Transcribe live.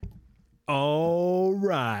All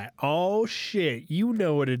right. Oh, shit. You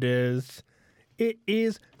know what it is. It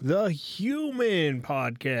is the Human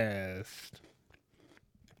Podcast.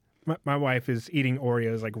 My wife is eating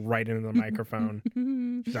Oreos like right into the microphone.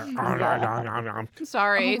 She's like,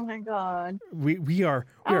 Sorry. Oh my god.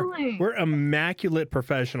 we're immaculate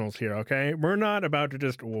professionals here, okay? We're not about to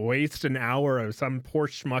just waste an hour of some poor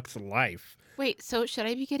schmuck's life. Wait, so should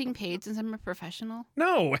I be getting paid since I'm a professional?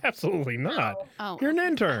 No, absolutely not. Oh. You're an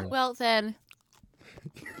intern. Well, then.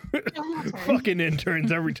 Fucking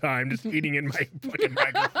interns every time, just eating in my fucking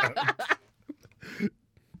microphone.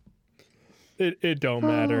 It don't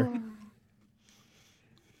matter.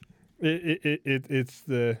 It's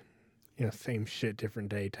the same shit, different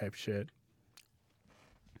day type shit.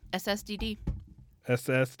 SSDD.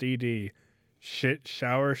 SSDD. Shit,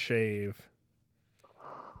 shower, shave.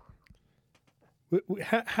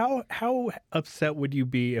 How upset would you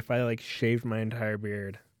be if I shaved my entire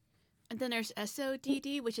beard? And then there's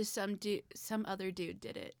SODD, which is some other dude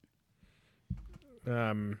did it.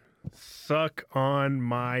 Suck on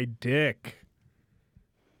my dick.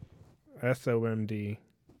 SOMD.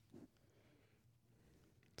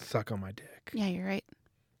 Suck on my dick. Yeah, you're right.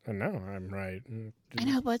 I know, I'm right. I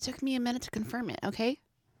know, but it took me a minute to confirm it, okay?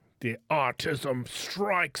 The autism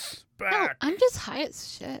strikes No, back. I'm just high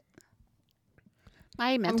as shit.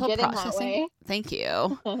 My mental getting that processing. way. Thank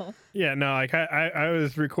you. Yeah, no, I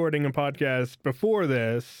was recording a podcast before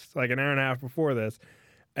this, like an hour and a half before this,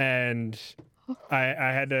 and I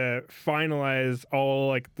had to finalize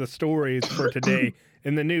all the stories for today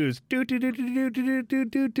in the news.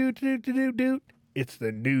 It's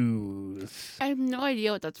the news. I have no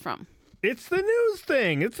idea what that's from. It's the news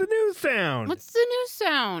thing. It's the news sound. What's the news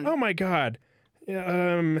sound? Oh my god.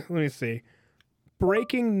 Yeah, let me see.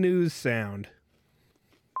 Breaking news sound.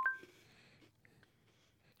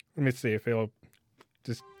 Let me see if it'll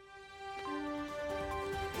just.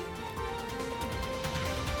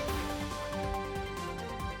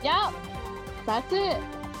 Yep. That's it.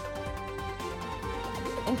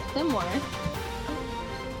 It's similar.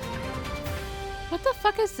 What the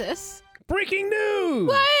fuck is this? Breaking news!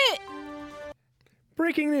 What?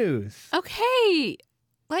 Breaking news. Okay.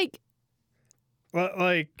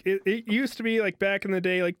 It used to be back in the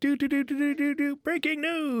day, do breaking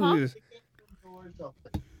news.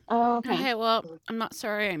 Oh, okay. Okay, well, I'm not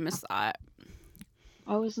sorry I missed that.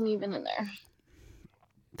 I wasn't even in there.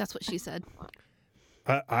 That's what she said.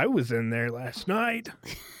 I was in there last night.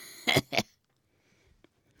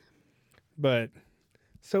 But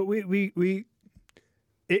so we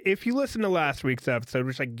if you listen to last week's episode,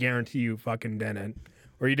 which I guarantee you fucking didn't,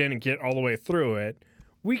 or you didn't get all the way through it,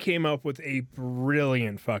 we came up with a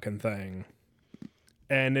brilliant fucking thing.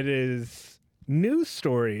 And it is news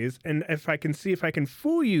stories, and if I can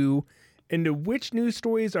fool you into which news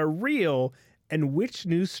stories are real and which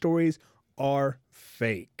news stories are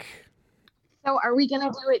fake. So are we going to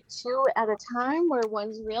do it 2 at a time where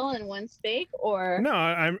one's real and one's fake, or? No,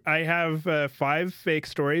 I have 5 fake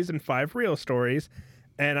stories and 5 real stories,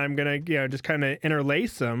 and I'm going to just kind of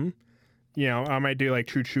interlace them. I might do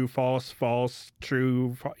true, false,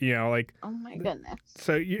 true, Oh my goodness.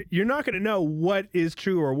 So you're not going to know what is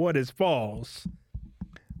true or what is false,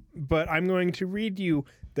 but I'm going to read you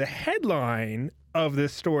the headline of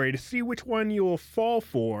this story to see which one you will fall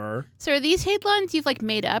for. So are these headlines you've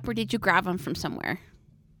made up, or did you grab them from somewhere?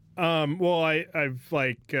 Well, I've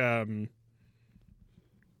the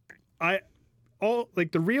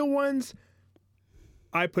real ones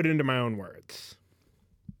I put into my own words.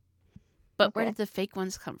 But where Okay. did the fake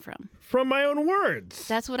ones come from? From my own words.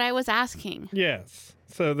 That's what I was asking. Yes.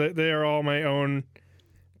 So they are all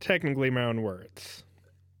technically my own words.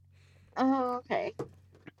 Oh, okay.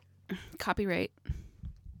 Copyright.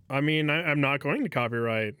 I mean, I'm not going to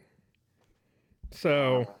copyright.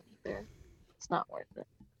 So It's not worth it.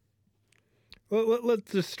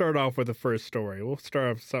 let's just start off with the first story. We'll start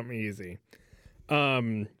off with something easy.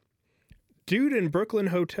 Dude in Brooklyn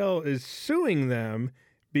hotel is suing them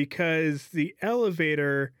because the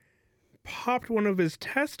elevator popped one of his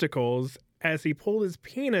testicles as he pulled his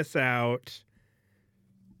penis out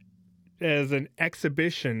as an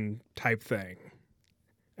exhibition type thing.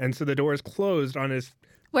 And so the door is closed on his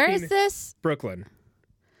Where is this? Brooklyn.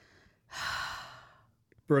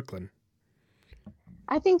 Brooklyn.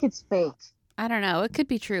 I think it's fake. I don't know. It could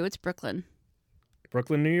be true. It's Brooklyn.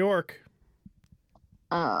 Brooklyn, New York.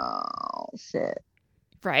 Oh, shit.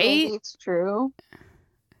 Right? Maybe it's true.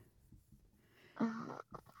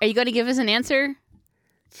 Are you going to give us an answer?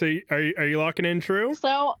 So are you locking in true?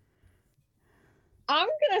 So, I'm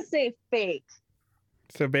going to say fake.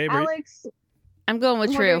 So baby, Alex, I'm going with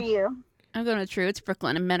what are true. you? I'm going to true. It's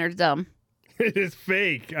Brooklyn, and men are dumb. It is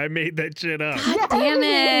fake. I made that shit up. God damn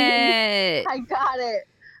it! I got it.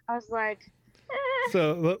 I was like,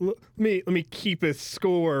 So let me keep a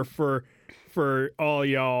score for all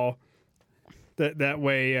y'all. That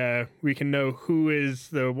way we can know who is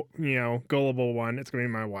the gullible one. It's gonna be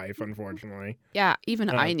my wife, unfortunately. Yeah, even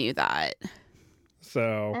I knew that.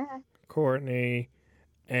 So Courtney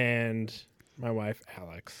and my wife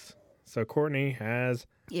Alex. So Courtney has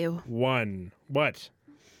You. 1. What?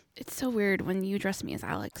 It's so weird when you address me as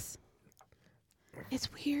Alex. It's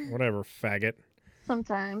weird. Whatever, faggot.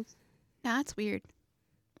 sometimes. Nah, it's weird.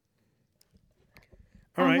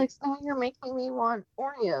 All right. Alex, now you're making me want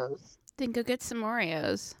Oreos. Then go get some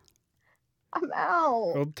Oreos. I'm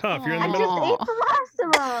out. Well, tough. You're in the I middle. just ate the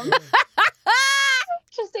last of them.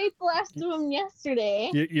 Just ate the last of them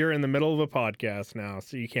yesterday. You're in the middle of a podcast now,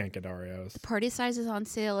 so you can't get Oreos. Party size is on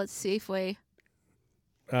sale at Safeway.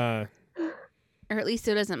 Uh, Or at least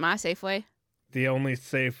it isn't my Safeway. the only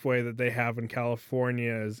safe way that they have in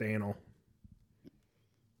California is anal.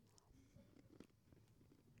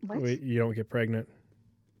 What? Wait, you don't get pregnant.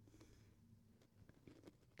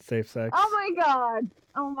 Safe sex. Oh my god.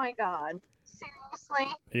 Oh my god.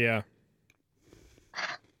 Seriously? Yeah.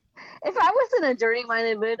 If I was in a dirty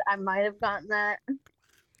minded mood, I might have gotten that.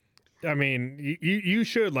 I mean, you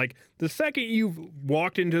should, like, the second you've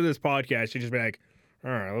walked into this podcast, you just be like, all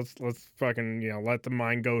right, let's fucking, let the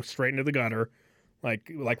mind go straight into the gutter.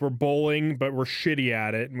 Like we're bowling, but we're shitty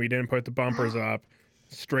at it, and we didn't put the bumpers up.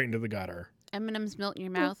 Straight into the gutter. M&M's melt in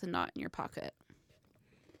your mouth and not in your pocket.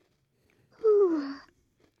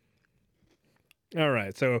 All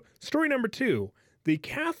right, so story number 2. The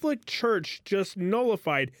Catholic Church just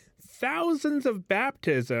nullified thousands of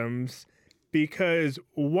baptisms because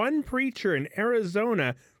one preacher in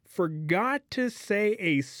Arizona forgot to say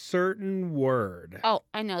a certain word. Oh,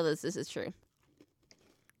 I know this. This is true.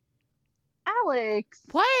 Alex.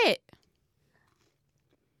 What?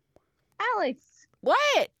 Alex.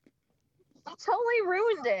 What? You totally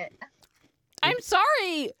ruined it. I'm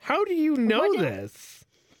sorry. How do you know What did- this?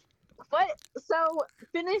 What? So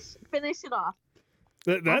finish it off.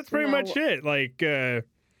 That's Also, pretty no. much it. Like,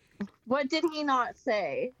 What did he not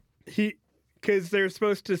say? because they're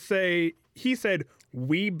supposed to say, he said,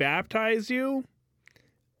 "We baptize you,"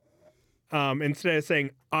 instead of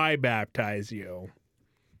saying, "I baptize you."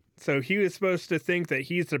 So he was supposed to think that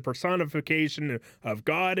he's the personification of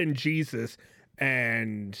God and Jesus,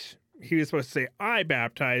 and he was supposed to say, "I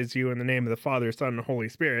baptize you in the name of the Father, Son, and Holy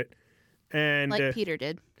Spirit." And Like Peter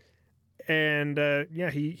did.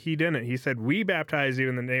 he didn't. He said, "We baptize you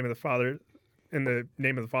in the name of the Father,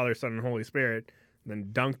 Son, and Holy Spirit," and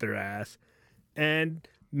then dunked their ass and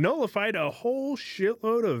nullified a whole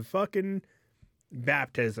shitload of fucking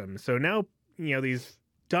baptism. So now, these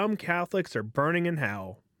dumb Catholics are burning in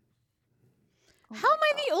hell. How am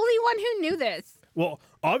I the only one who knew this? Well,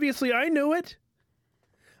 obviously I knew it.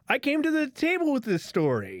 I came to the table with this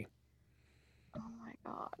story. Oh my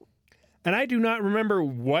god. And I do not remember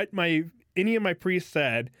what any of my priests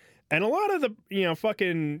said. And a lot of the,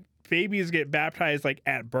 fucking babies get baptized like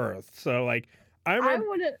at birth. So like I I remember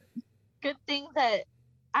would have. Good thing that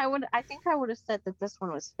I think I would have said that this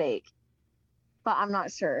one was fake, but I'm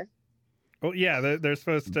not sure. well, yeah, they're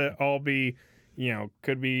supposed to all be,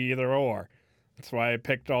 could be either or. That's why I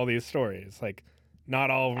picked all these stories. Like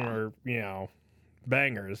not all of them are,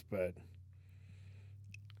 bangers, but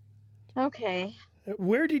Okay.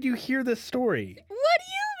 where did you hear this story? What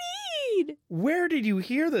do you mean? Where did you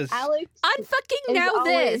hear this? Alex. I fucking It's know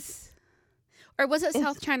always- this. Or was it It's-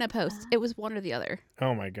 South China Post? It was one or the other.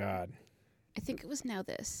 Oh my God. I think it was Now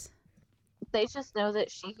This. They just know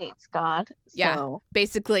that she hates God. Yeah. So.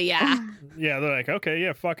 Basically, yeah. Yeah, they're like, okay,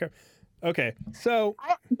 yeah, fuck her. Okay, so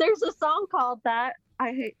There's a song called that.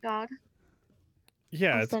 I hate God.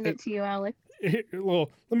 yeah, I'll send it to you, Alex. well,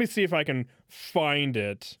 let me see if I can find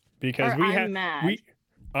it because Or we I'm have mad.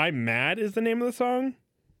 I'm Mad is the name of the song.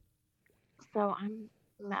 So I'm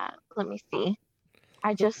mad. Let me see.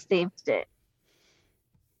 I just saved it.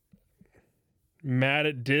 Mad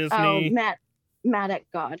at Disney. Oh, Mad at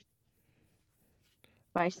God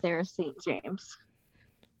by Sarah St. James.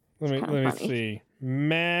 let me kinda funny. see.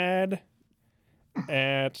 Mad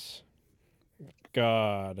at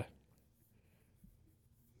God.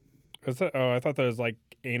 Is that, I thought that was like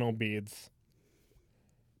anal beads.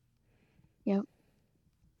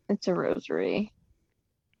 It's a rosary.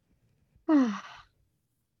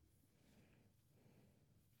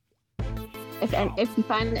 If you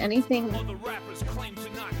find anything,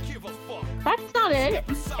 that's not it.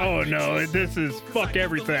 Oh no, this is fuck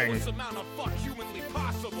everything.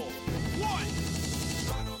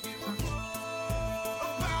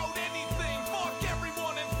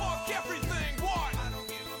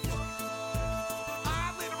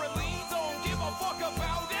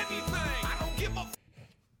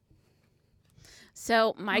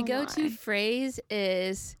 So my Oh go-to my. phrase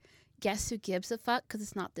is, "Guess who gives a fuck?" Because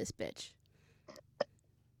it's not this bitch.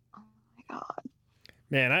 Oh my god.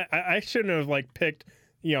 Man, I shouldn't have like picked,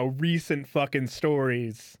 recent fucking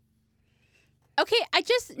stories. Okay, I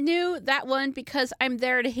just knew that one because I'm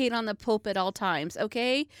there to hate on the Pope at all times.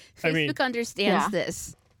 Okay, I mean- Facebook understands Yeah.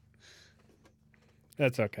 this.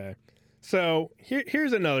 That's okay. So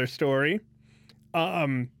here's another story. A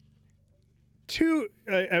man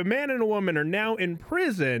and a woman are now in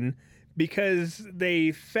prison because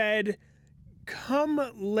they fed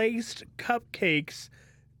cum-laced cupcakes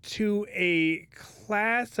to a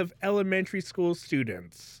class of elementary school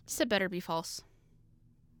students. This had better be false.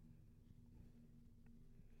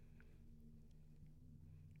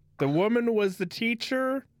 The woman was the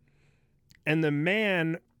teacher, and the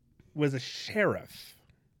man was a sheriff.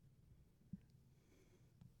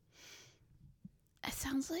 It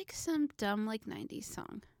sounds like some dumb 90s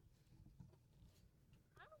song.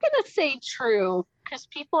 I'm gonna say true because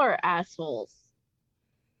people are assholes.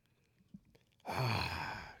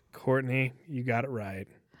 Courtney, you got it right.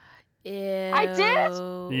 Ew. I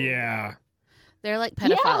did? Yeah. They're like Yeah.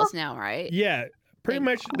 pedophiles now, right? Yeah, pretty Thank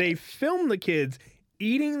much they film the kids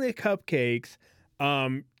eating the cupcakes.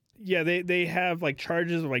 Yeah, they have like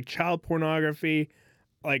charges of like child pornography,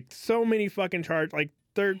 like so many fucking charges. Like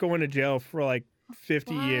they're going to jail for like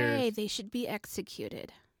 50 Why? years. They should be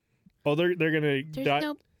executed. Oh, they're gonna There's die.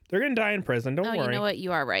 no. They're gonna die in prison. Don't Oh, worry. you know what?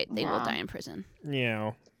 You are right. They will Yeah. die in prison.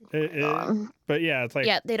 But yeah, it's like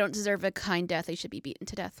Yeah, they don't deserve a kind death. They should be beaten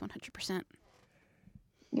to death 100%.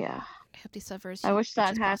 Yeah. I hope he suffers. I wish much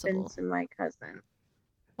that as happened possible. to my cousin.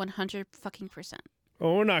 100 fucking percent.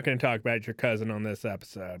 oh, we're not gonna talk about your cousin on this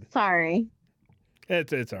episode. Sorry.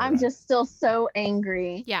 It's all I'm right. just still so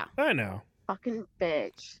angry. Yeah. I know, Fucking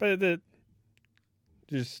bitch. but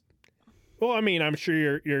just. Well, I mean, I'm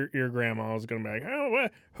sure your grandma was gonna be like, "Oh,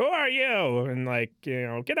 who are you?" And like,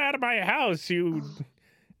 get out of my house, you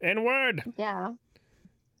N-word. Yeah.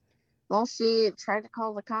 Well, she tried to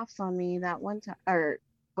call the cops on me that one time, or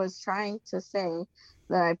was trying to say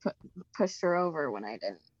that I pushed her over when I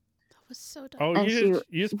didn't. That was so dumb. Oh, And you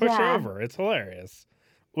just push her yeah. over. It's hilarious.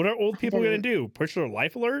 What are old people gonna didn't. do? Push their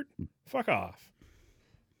life alert? Fuck off.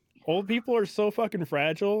 Old people are so fucking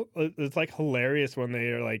fragile. It's like hilarious when they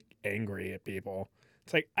are like angry at people.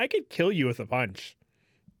 It's like I could kill you with a punch.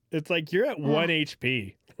 It's like you're at 1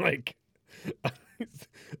 HP. Like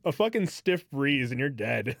a fucking stiff breeze and you're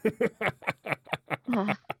dead.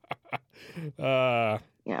 Yeah.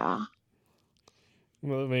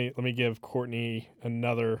 Let me give Courtney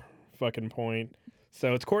another fucking point.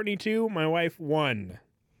 So it's Courtney 2, my wife 1.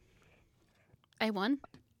 I won.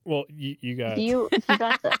 Well, you got You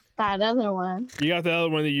got that other one. you got the other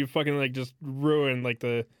one that you fucking like just ruined, like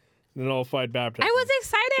the nullified baptism. I was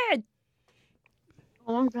excited.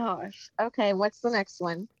 Oh my gosh. Okay, what's the next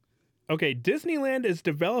one? Okay, Disneyland is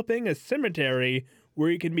developing a cemetery where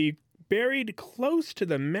you can be buried close to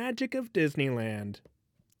the magic of Disneyland.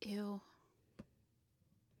 Ew.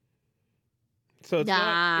 So it's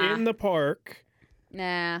not Nah. in the park,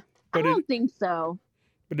 Nah. I but don't think so.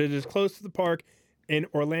 it is close to the park in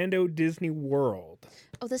Orlando Disney World,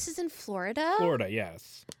 Oh, this is in Florida? Florida.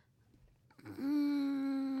 Yes.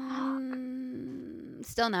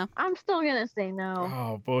 Still no. I'm still gonna say no.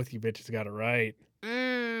 Oh, both you bitches got it right.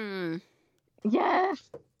 Yes.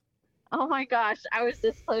 Oh my gosh, I was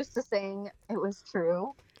this close to saying it was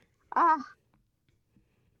true. Ah.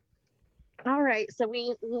 All right, so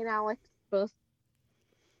we now like both.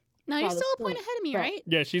 No, you're Got a still a point point, ahead of me, but- right?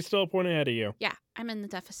 Yeah, she's still a point ahead of you. Yeah, I'm in the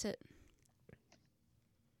deficit.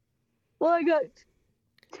 Well, I got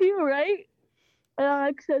 2 right.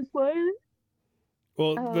 Alex has 1,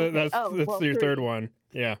 Well, Oh, okay. that's Oh, that's well, your 3. third one.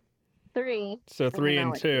 Yeah. 3. So 3 then and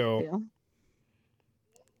Alex 2. has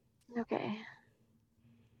 2. Okay.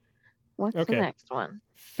 What's Okay. the next one?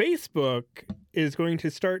 Facebook is going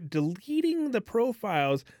to start deleting the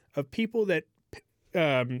profiles of people that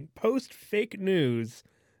post fake news,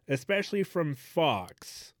 especially from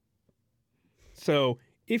Fox. So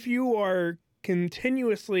if you are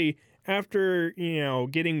continuously, after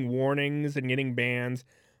getting warnings and getting bans,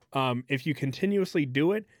 if you continuously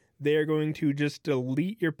do it, they're going to just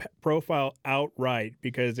delete your profile outright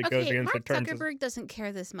because it goes Okay, against Mark the terms. Zuckerberg doesn't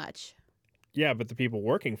care this much. Yeah, but the people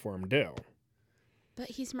working for him do. But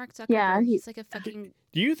he's Mark Zuckerberg. Yeah, he's like a fucking...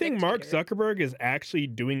 Do you think Mark Dictator. Zuckerberg is actually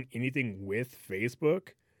doing anything with Facebook?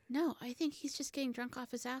 No, I think he's just getting drunk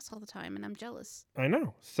off his ass all the time, and I'm jealous. I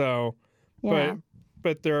know. So, Yeah.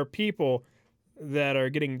 but there are people that are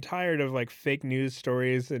getting tired of like fake news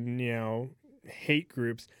stories and hate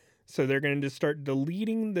groups. So they're going to just start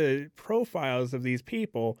deleting the profiles of these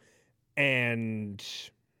people and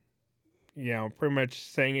pretty much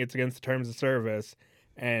saying it's against the terms of service.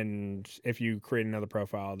 And if you create another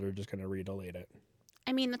profile, they're just going to redelete it.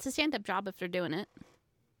 I mean, that's a stand-up job if they're doing it.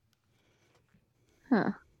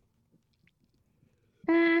 Huh.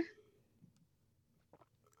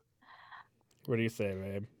 What do you say,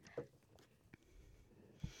 babe?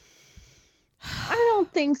 I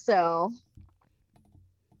don't think so.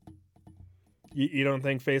 You don't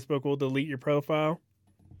think Facebook will delete your profile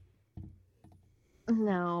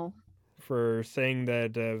No. for saying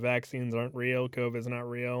that vaccines aren't real, COVID's not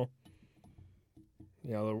real,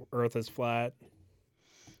 the Earth is flat?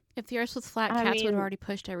 If the Earth was flat, I cats would have mean- already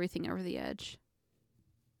pushed everything over the edge.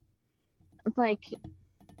 Like,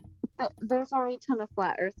 there's already a ton of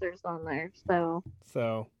flat earthers on there, so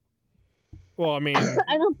So, well, I mean,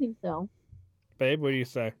 I don't think so. babe, what do you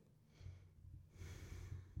say?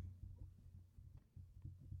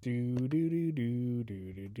 Do do do do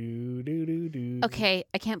do do do do do. Okay,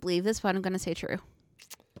 I can't believe this, but I'm going to say true.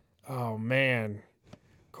 Oh man,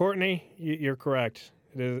 Courtney, you're correct.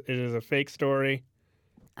 It is a fake story.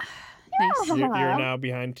 Nice. You're Uh-huh. now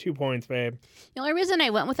behind 2 points, babe. The only reason I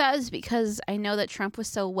went with that is because I know that Trump was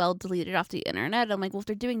so well deleted off the internet. I'm like, well, if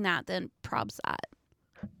they're doing that, then probs that.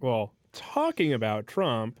 Well, talking about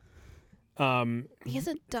Trump, He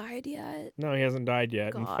hasn't died yet. no, he hasn't died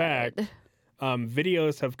yet. In God. fact,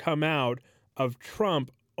 videos have come out of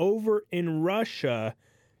Trump over in Russia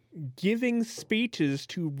giving speeches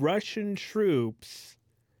to Russian troops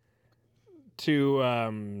to,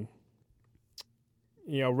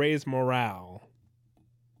 raise morale.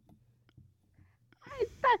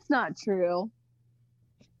 That's not true.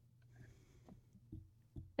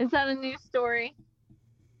 Is that a news story?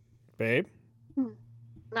 Babe?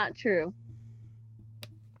 Not true.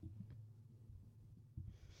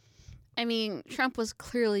 I mean, Trump was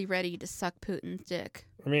clearly ready to suck Putin's dick.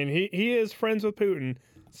 I mean, he is friends with Putin,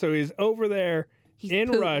 so he's over there He's in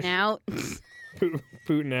Putin Russia. out.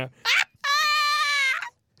 Putin now.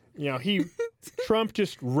 Trump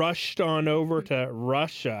just rushed on over to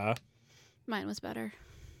Russia Mine was better.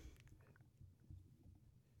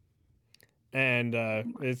 and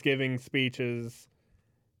is giving speeches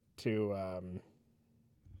to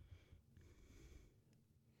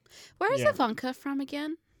Where is Yeah. Ivanka from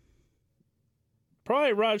again?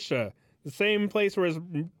 probably Russia, the same place where his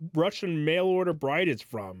Russian mail order bride is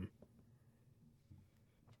from.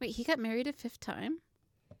 Wait, he got married a 5th time?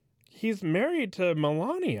 He's married to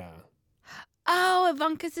Melania. Oh,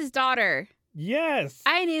 Ivanka's his daughter. Yes,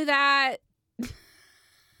 I knew that.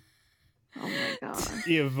 Oh my god.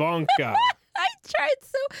 Ivanka. I tried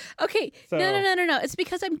so. Okay, So- no. It's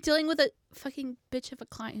because I'm dealing with a fucking bitch of a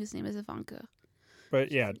client whose name is Ivanka.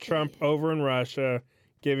 But yeah, Trump over in Russia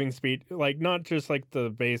giving speech, like not just like the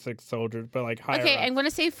basic soldiers, but like higher Okay, ups. I'm going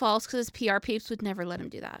to say false because his PR peeps would never let him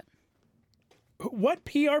do that. What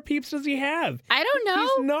PR peeps does he have? I don't know.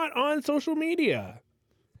 He's not on social media.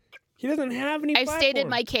 He doesn't have any I've stated platform.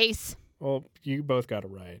 my case. Well, you both got it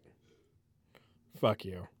right. Fuck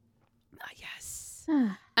you. Yes.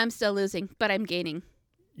 I'm still losing, but I'm gaining.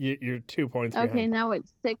 You're 2 points Okay, behind. now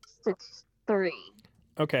it's 6-3.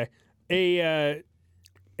 Okay. A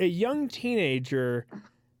young teenager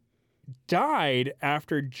died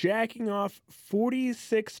after jacking off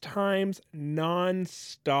 46 times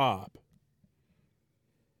non-stop.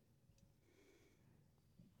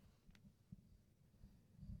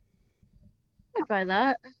 I'd buy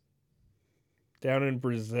that. Down in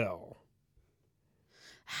Brazil.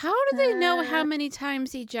 How do they know how many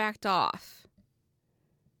times he jacked off?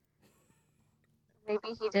 Maybe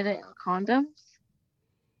he did it in condoms.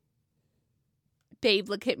 Babe,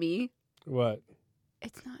 look at me. What?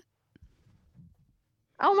 It's not.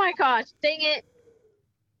 Oh my gosh, dang it.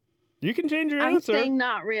 You can change your I'm answer. saying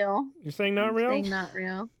not real. You're saying not I'm real? saying not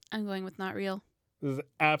real. I'm going with not real. This is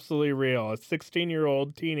absolutely real. A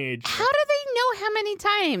 16-year-old teenager. How do they know how many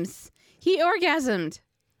times he orgasmed?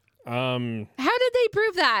 How did they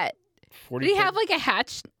prove that? 40 Did he have like a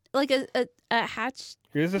hatch, like a hatch?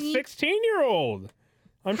 He was a 16-year-old.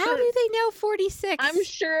 I'm How sure. do they know 46? I'm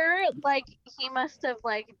sure like he must have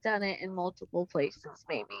like done it in multiple places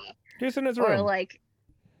maybe. Just in his Or room. like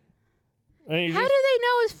And he How just- do they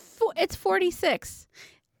know it's 46?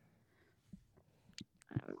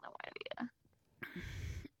 I have no idea.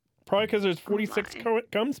 Probably because there's 46 my.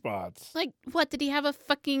 cum spots. Like, what? Did he have a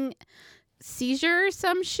fucking seizure or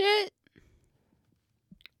some shit?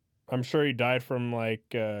 I'm sure he died from like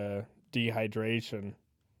dehydration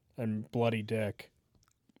and bloody dick.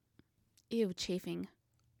 Ew, chafing.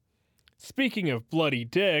 Speaking of bloody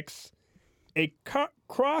dicks, a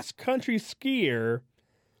cross-country skier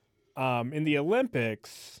in the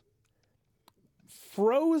Olympics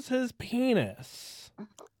froze his penis.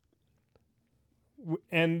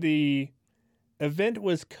 And the event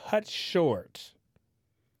was cut short.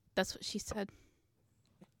 That's what she said.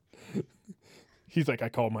 He's like, I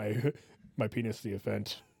call my penis the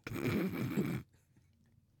event. I'm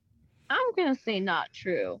gonna say not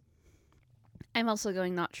true. I'm also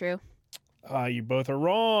going not true. You both are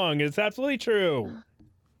wrong. It's absolutely true.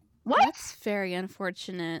 What? That's very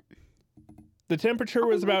unfortunate. The temperature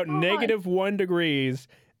was Oh my about God. -1 degrees,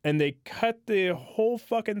 and they cut the whole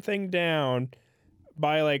fucking thing down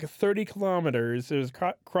by like 30 kilometers. It was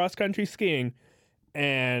cross-country skiing.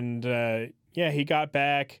 And he got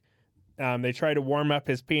back. They tried to warm up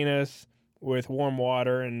his penis with warm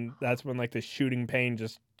water, and that's when like the shooting pain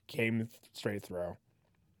just came straight through.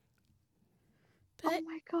 But Oh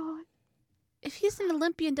my god. if he's an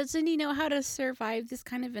Olympian, doesn't he know how to survive this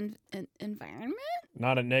kind of environment?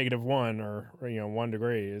 Not at -1 or 1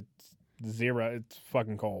 degree. It's 0. It's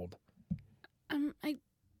fucking cold. I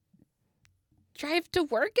drive to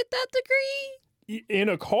work at that degree? In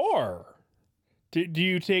a car. Do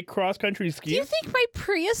you take cross-country Do skiing? you think my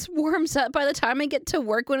Prius warms up by the time I get to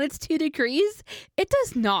work when it's 2 degrees? It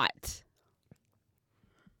does not.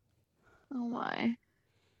 Oh my.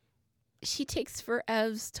 She takes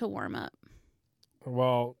forevs to warm up.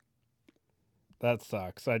 Well, that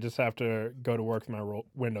sucks. I just have to go to work with my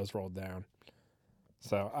windows rolled down.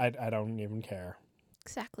 So I don't even care.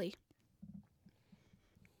 Exactly.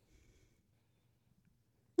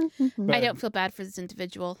 But, I don't feel bad for this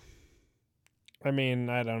individual. I mean,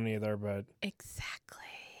 I don't either, but Exactly.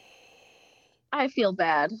 I feel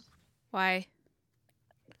bad Why?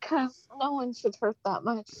 because no one should hurt that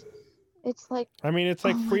much. It's like, I mean, it's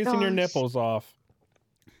like Oh my freezing your gosh. nipples off.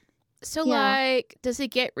 So, Yeah. like, does he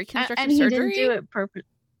get reconstructive and he surgery? didn't do it purpose.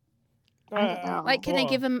 I don't Uh, know. Like, can they well,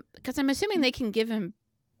 give him? Because I'm assuming they can give him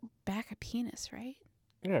back a penis, right?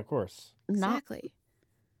 Yeah, of course. Not Exactly.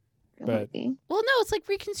 But- really. Well, no, it's like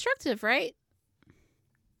reconstructive, right?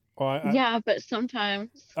 Well, Yeah, but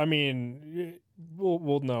sometimes. I mean,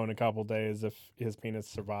 we'll know in a couple days if his penis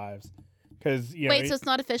survives, because Wait, so it's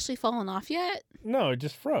not officially fallen off yet? no, it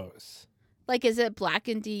just froze. Like, is it black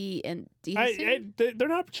and decent? They're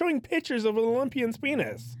not showing pictures of an Olympian's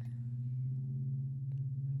penis.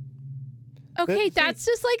 Okay, see- that's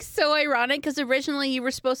just like so ironic because originally you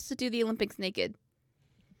were supposed to do the Olympics naked.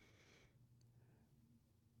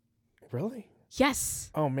 Really?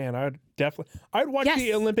 Yes. Oh man, I'd watch the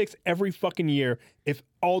Yes. Olympics every fucking year if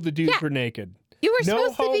all the dudes Yeah. were naked. You were No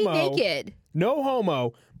supposed to be homo. naked. No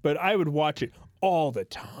homo, but I would watch it all the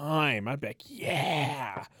time. I'd be like,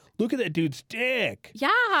 yeah, look at that dude's dick.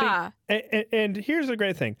 Yeah. And here's the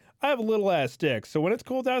great thing. I have a little ass dick, so when it's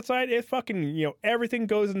cold outside, it fucking, everything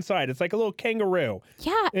goes inside. It's like a little kangaroo.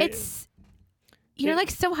 Yeah, It- it's you're it-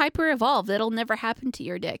 like so hyper evolved it'll never happen to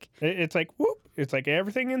your dick. It's like, whoop. It's like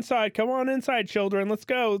everything inside. Come on inside, children. Let's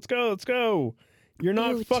go. Let's go. Let's go. You're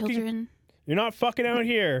not Ooh, fucking. children. You're not fucking out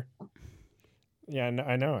here. Yeah,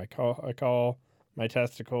 I know. I call my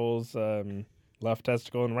testicles left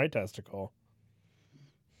testicle and right testicle.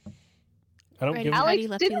 I don't Righty, give. Alex, Alex,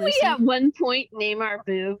 lefty, didn't we loosey. at one point name our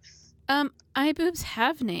boobs? Eye boobs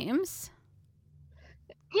have names.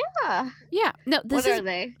 Yeah. Yeah. No, this What is are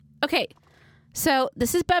they? okay. So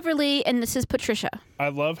this is Beverly and this is Patricia. I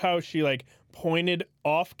love how she like pointed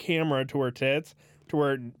off camera to her tits to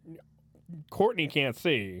where Courtney can't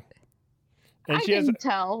see, and I she has. can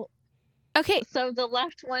tell. Okay, So the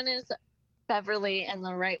left one is Beverly and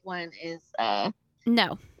the right one is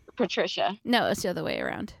no. Patricia. No, it's the other way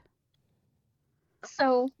around.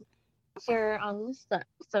 So you're on this side.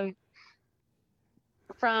 So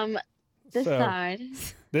from this So, side,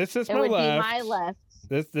 This is it my would left. be my left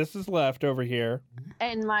This is left over here.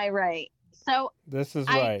 and my right. So This is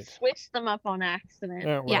I right. switched them up on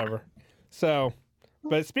accident. Whatever. So,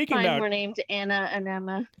 but speaking Mine about were named Anna and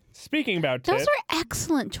Emma. tits, Those are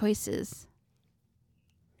excellent choices.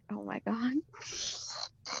 Oh my god.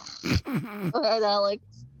 Alright, Alex.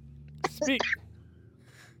 speak.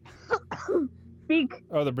 Speak.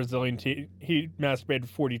 Oh, the Brazilian he masturbated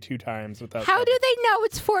 42 times without. How do they know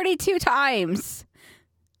it's 42 times?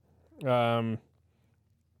 Um,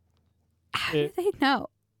 How It- do they know?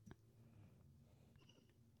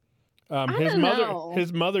 I his don't mother know.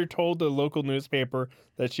 his mother told the local newspaper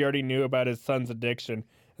that she already knew about his son's addiction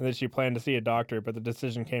and that she planned to see a doctor, but the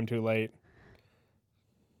decision came too late.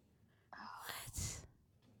 What?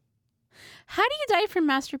 How do you die from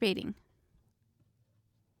masturbating?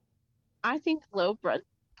 I think low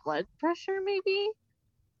blood pressure, maybe?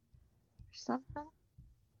 Or something.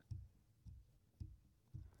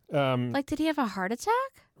 Um, Like, did he have a heart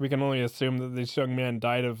attack? We can only assume that this young man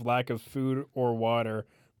died of lack of food or water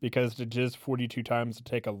because to jizz 42 times would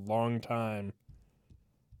take a long time.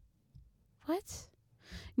 What?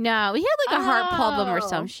 No, he had like a heart problem or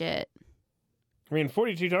some Oh. shit. I mean,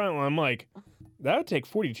 42 times, I'm like, that would take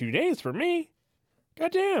 42 days for me.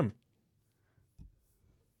 Goddamn.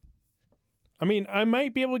 I mean, I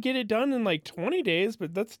might be able to get it done in like 20 days,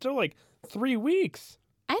 but that's still like 3 weeks.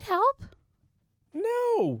 I'd help.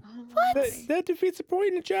 No. What? That defeats the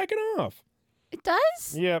point of jacking off. It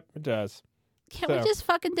does? Yep, it does. Can't we So- just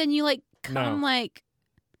fucking then you like come No. like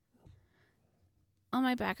on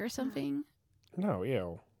my back or something? No,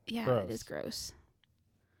 ew. Yeah, it is gross.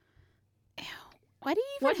 Ew. Why do you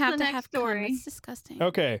even What's have the to next have story? cum? It's disgusting.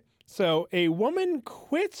 Okay, so a woman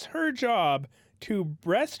quits her job to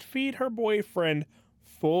breastfeed her boyfriend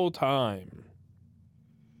full time.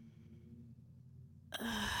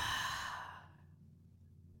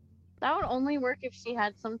 That would only work if she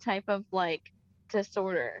had some type of like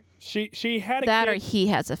disorder. She had a That kid. or he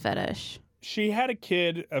has a fetish. She had a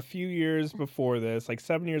kid a few years before this, like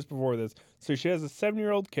 7 years before this. So she has a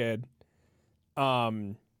 7-year-old kid.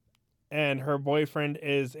 And her boyfriend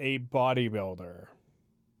is a bodybuilder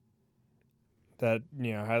that,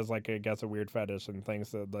 you know, has like, I guess, a weird fetish and thinks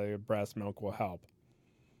that the breast milk will help.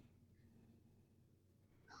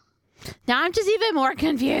 Now I'm just even more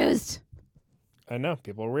confused. I know,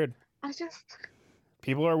 people are weird. I just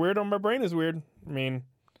People are weird, or my brain is weird. I mean,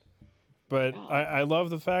 but I love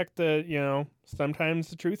the fact that, you know, sometimes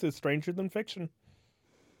the truth is stranger than fiction.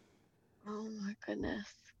 oh my goodness.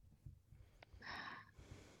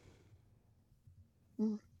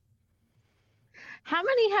 Mm. How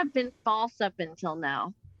many have been false up until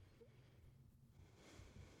now?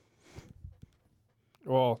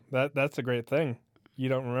 Well, that's a great thing. You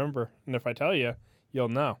don't remember. And if I tell you, you'll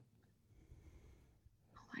know.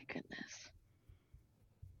 Oh my goodness.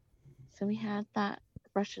 So we had that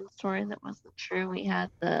Russian story that wasn't true. We had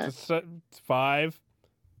the Just 5,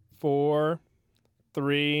 4,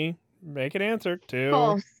 3. Make an answer. 2.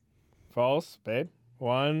 false. False, babe.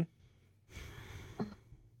 1.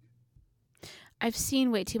 I've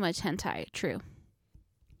seen way too much hentai. True.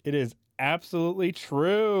 It is absolutely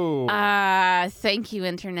true. Thank you,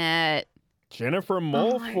 internet. Jennifer my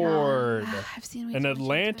Mulford I've seen way in too much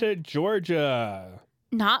Atlanta, hentai. Georgia.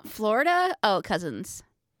 Not Florida? Oh, cousins.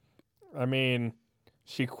 I mean,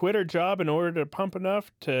 she quit her job in order to pump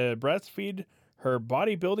enough to breastfeed her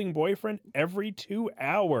bodybuilding boyfriend every 2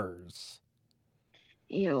 hours.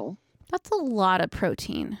 Ew. That's a lot of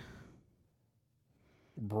protein.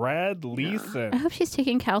 Brad I Leeson. hope she's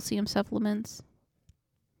taking calcium supplements.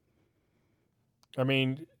 I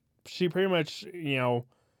mean, she pretty much, you know,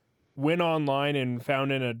 went online and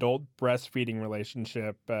found an adult breastfeeding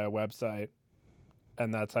relationship website.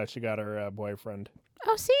 And that's how she got her boyfriend.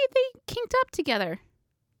 Oh, see, they kinked up together.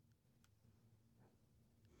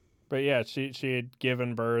 But yeah, she had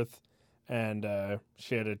given birth and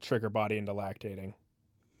she had to trick her body into lactating.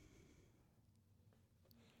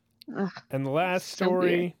 Ugh. And the last So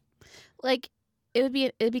story, Like, it'd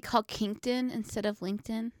be called Kinkton instead of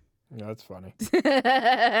LinkedIn. yeah, that's funny.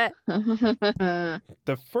 Oh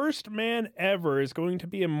The first man ever is going to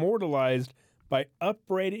be immortalized by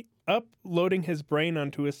uploading his brain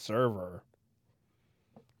onto a server.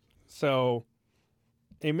 So,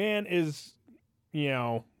 a man is, you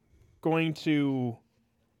know, going to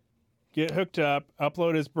get hooked up,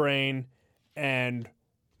 upload his brain, and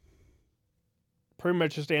pretty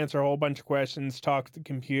much just answer a whole bunch of questions, talk to the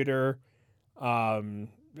computer.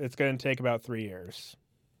 It's going to take about 3 years.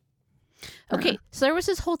 Okay, so there was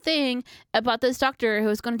this whole thing about this doctor who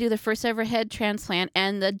was going to do the first ever head transplant,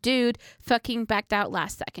 and the dude fucking backed out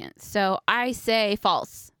last second. So I say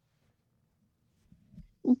false.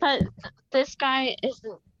 But this guy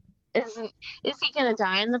isn't is he gonna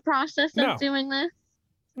die in the process of No. doing this?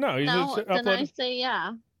 No, he's No, just then I uploading. say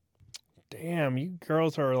yeah. Damn, you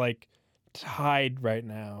girls are like tied right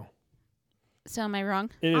now. So am I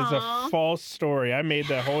wrong? It is Aw. a false story. I made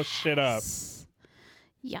that whole shit up.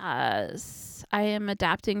 Yes. I am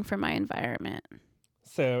adapting for my environment.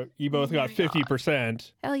 So you both Oh got my God.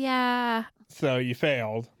 50%. Hell yeah. So you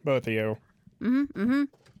failed, both of you. Mm-hmm.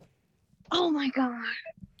 Oh my god.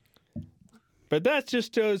 But that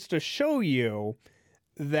just goes to show you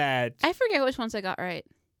that. I forget which ones I got right.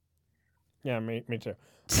 Yeah, me too.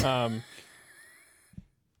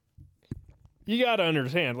 You got to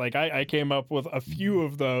understand, like, I came up with a few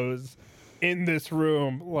of those in this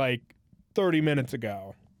room like 30 minutes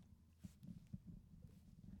ago.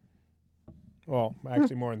 Well,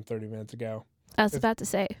 actually more than 30 minutes ago. I was about to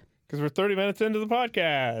say. Because we're 30 minutes into the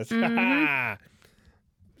podcast. Mhm.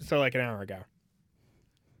 So like an hour ago.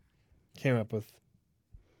 came up with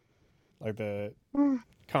like the Mm.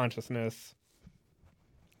 consciousness.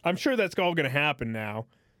 I'm sure that's all going to happen now.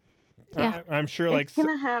 Yeah. I'm sure like It's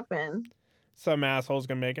gonna happen. some asshole's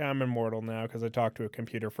going to make, I'm immortal now because I talked to a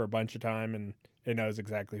computer for a bunch of time and it knows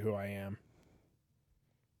exactly who I am.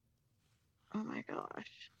 Oh my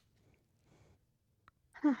gosh.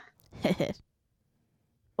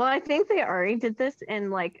 Well, I think they already did this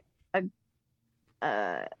in like a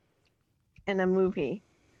in a movie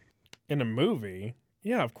In a movie?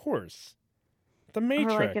 Yeah, of course. The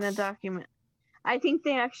Matrix. or like in a document. I think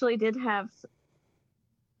they actually did have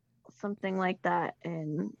something like that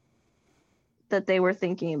and that they were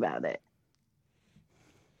thinking about it.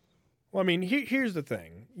 Well, I mean, here's the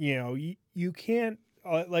thing. You know, you can't,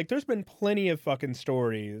 like, there's been plenty of fucking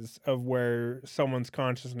stories of where someone's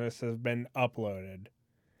consciousness has been uploaded.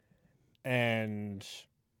 And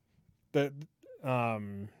the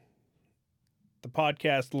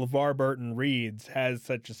podcast LeVar Burton Reads has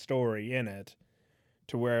such a story in it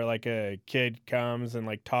to where, like, a kid comes and,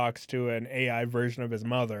 like, talks to an AI version of his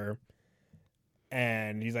mother.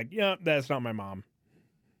 And he's like, yeah, that's not my mom.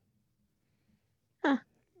 Huh.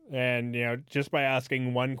 And, you know, just by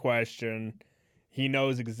asking one question, he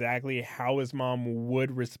knows exactly how his mom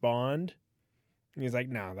would respond. And he's like,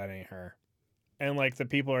 no, that ain't her. And, like, the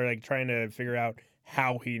people are, like, trying to figure out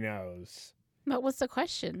how he knows. But what's the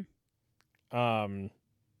question? You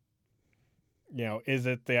know, is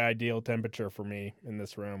it the ideal temperature for me in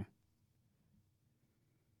this room?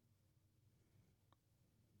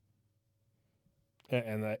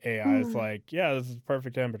 And the AI is like, yeah, this is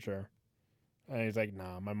perfect temperature. And he's like,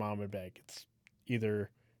 nah, my mom would be like, it's either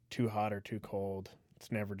too hot or too cold. It's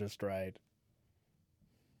never just right.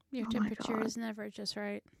 Your Oh my temperature God. is never just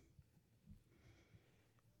right.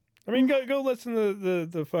 I mean, go listen to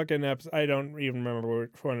the fucking episode. I don't even remember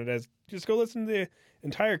which one it is. Just go listen to the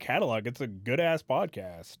entire catalog. It's a good-ass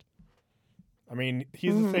podcast. I mean,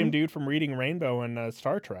 he's the same dude from Reading Rainbow and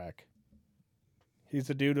Star Trek. He's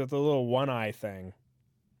the dude with the little one eye thing.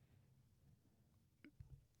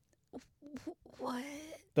 What?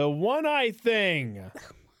 The one eye thing.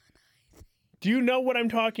 Do you know what I'm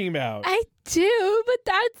talking about? I do, but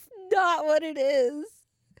that's not what it is.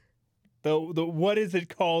 The what is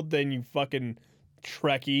it called then, you fucking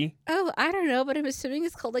Trekkie? Oh, I don't know, but I'm assuming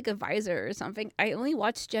it's called like a visor or something. I only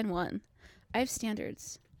watched Gen 1. I have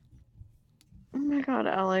standards. Oh my God,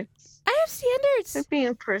 Alex. I have standards. You're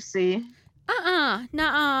being prissy.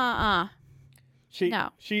 Nuh-uh. No.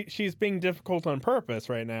 She's being difficult on purpose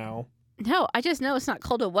right now. No, I just know it's not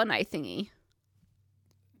called a one-eye thingy.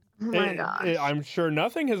 Oh my gosh. I'm sure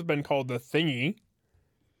nothing has been called the thingy.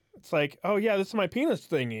 It's like, oh yeah, this is my penis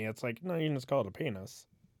thingy. It's like, no, you can just call it a penis.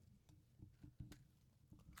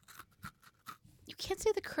 You can't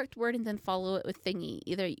say the correct word and then follow it with thingy.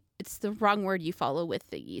 Either it's the wrong word you follow with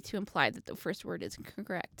thingy to imply that the first word is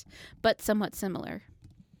incorrect, but somewhat similar.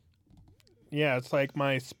 Yeah, it's like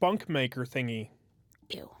my spunk maker thingy.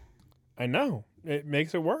 Ew. I know. It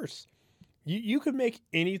makes it worse. You could make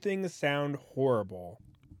anything sound horrible.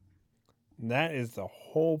 And that is the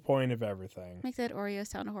whole point of everything. Make that Oreo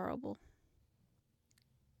sound horrible.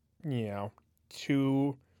 You know,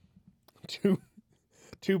 two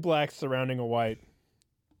blacks surrounding a white.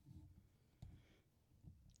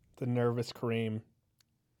 The nervous cream.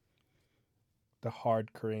 The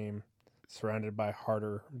hard cream surrounded by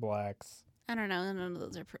harder blacks. I don't know. None of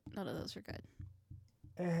those are good.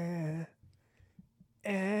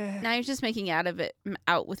 Now you're just making out with it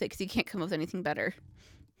because you can't come up with anything better.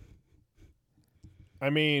 I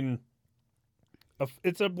mean,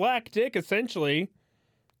 it's a black dick, essentially.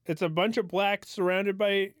 It's a bunch of blacks surrounded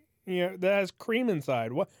by, that has cream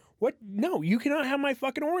inside. What? No, you cannot have my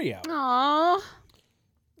fucking Oreo. Aww.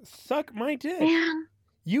 Suck my dick. Man,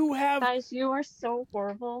 You have... guys, you are so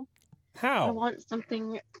horrible. How? I want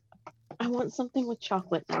something with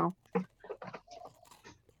chocolate now.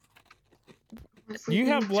 You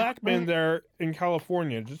have black men chocolate. there in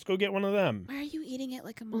California. Just go get one of them. Why are you eating it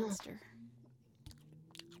like a monster?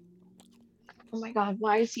 Oh my God,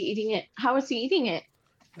 why is he eating it? How is he eating it?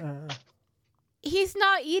 He's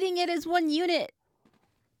not eating it as one unit.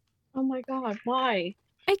 Oh my God, why?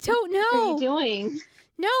 I don't What are you know. doing?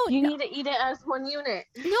 No, You no, need to eat it as one unit.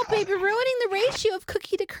 babe, you're ruining the ratio of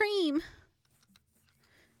cookie to cream.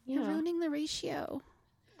 You're Yeah. ruining the ratio.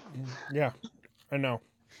 Yeah, I know.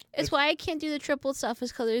 It's why I can't do the triple stuff,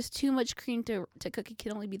 is because there's too much cream to cook. It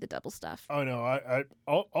can only be the double stuff. Oh no,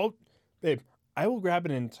 I'll babe, I will grab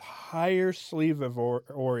an entire sleeve of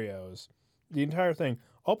Oreos, the entire thing.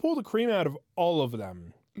 I'll pull the cream out of all of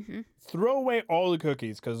them. Mm-hmm. Throw away all the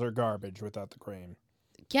cookies because they're garbage without the cream.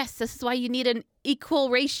 Yes, this is why you need an equal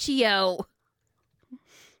ratio.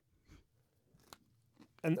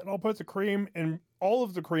 And then I'll put the cream and all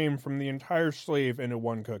of the cream from the entire sleeve into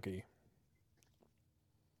one cookie.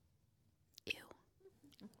 Ew.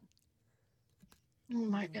 Oh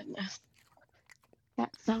my goodness.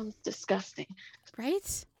 That sounds disgusting.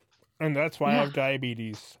 Right? And that's why I Yeah. have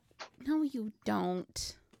diabetes. No, you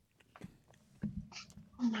don't.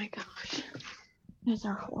 Oh my gosh. These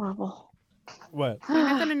are horrible. What? You're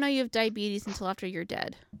not going to know you have diabetes until after you're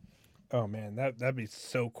dead. Oh man, that'd be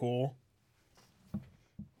so cool.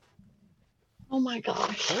 Oh my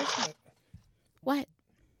gosh. Where's my, What?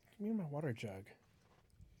 give me my water jug.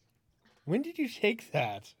 When did you take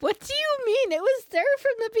that? What do you mean? It was there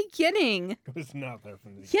from the beginning. It was not there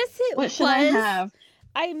from the Yes, it What was. should I have?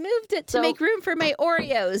 I moved it to So- make room for my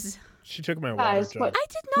Oreos. She took my water Guys, jug. what- I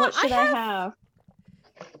did not. What should I have?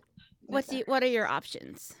 What are your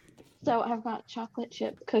options? So I've got chocolate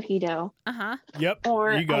chip cookie dough. Uh-huh. Yep,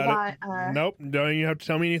 Or you got I it. got, Nope, don't you have to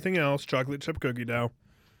tell me anything else. Chocolate chip cookie dough.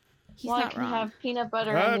 He's well, I not can wrong. have peanut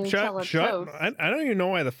butter and Nutella toast. I don't even know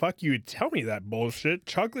why the fuck you would tell me that bullshit.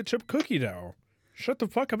 Chocolate chip cookie dough. Shut the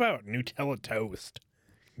fuck about Nutella toast.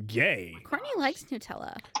 Gay. Courtney likes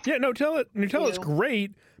Nutella. Yeah, Nutella's Ew.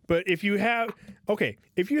 great, but if you have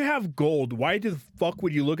gold, why the fuck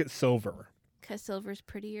would you look at silver? Because silver's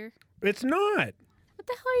prettier. It's not. What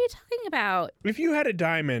the hell are you talking about? If you had a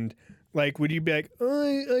diamond, like, would you be like,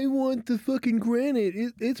 I want the fucking granite.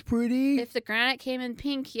 It's pretty. If the granite came in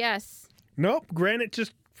pink, yes. Nope, granite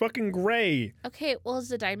just fucking gray. Okay, well, is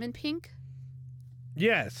the diamond pink?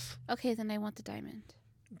 Yes. Okay, then I want the diamond.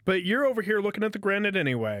 But you're over here looking at the granite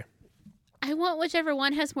anyway. I want whichever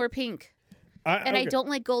one has more pink. And I okay. don't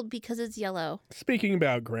like gold because it's yellow. Speaking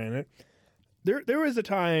about granite, there was a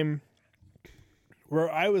time where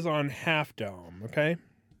I was on Half Dome, okay? Do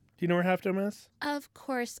you know where Half Dome is? Of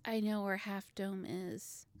course I know where Half Dome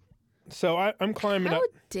is. So I'm climbing How up.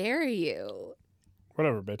 dare you?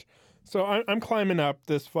 Whatever, bitch. So I'm climbing up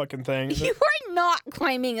this fucking thing. You are not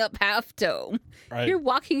climbing up Half Dome. I- You're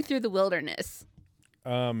walking through the wilderness.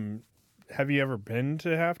 have you ever been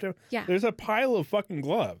to Half Dome? Yeah. There's a pile of fucking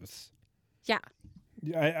gloves. Yeah.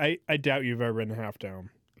 I doubt you've ever been to Half Dome.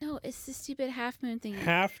 No, it's the stupid half moon thing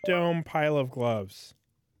Half Dome pile of gloves.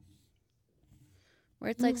 where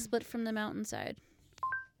it's like split from the mountainside.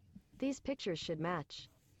 These pictures should match.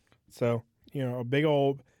 So, a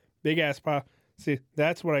big ass pile. See,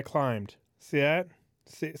 that's what I climbed. See that?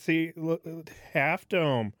 See, look, Half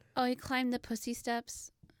Dome. Oh, you climbed the pussy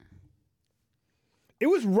steps? It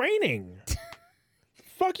was raining.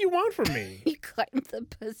 Fuck you want from me? You climbed the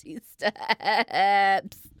pussy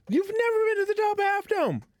steps. You've never been to the top of Half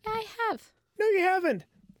Dome. Yeah, I have. No, you haven't.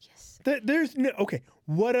 Yes. There's no. Okay,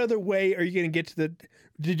 what other way are you going to get to the.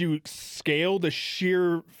 Did you scale the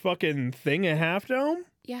sheer fucking thing at Half Dome?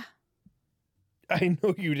 Yeah. I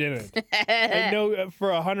know you didn't. I know for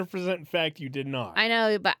 100% fact you did not. I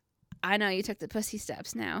know, but I know you took the pussy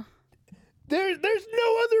steps now. There's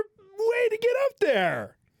no other way to get up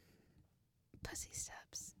there. Pussy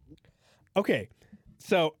steps. Okay,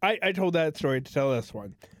 so I told that story to tell this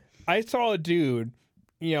one. I saw a dude,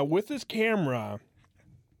 with his camera,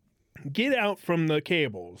 get out from the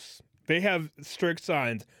cables. They have strict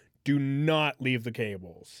signs. Do not leave the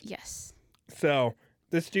cables. Yes. So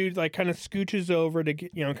this dude kind of scooches over to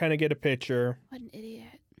get, kind of get a picture. What an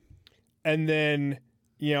idiot. And then,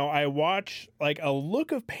 I watch a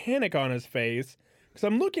look of panic on his face because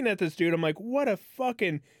I'm looking at this dude. I'm like, what a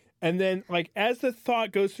fucking. And then, as the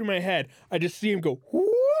thought goes through my head, I just see him go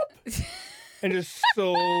whoop and just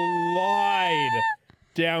slide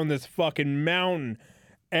down this fucking mountain.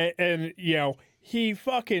 And he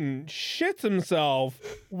fucking shits himself,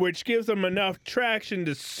 which gives him enough traction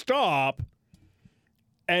to stop.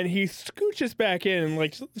 And he scooches back in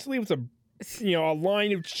and just leaves a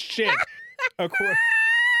line of shit across.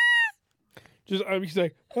 He's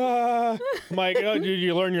like, I'm like, oh, did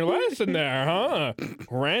you learn your lesson there, huh?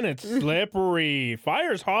 Granite's slippery.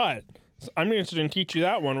 Fire's hot. So I'm just going to teach you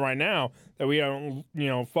that one right now that we don't,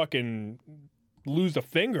 fucking lose a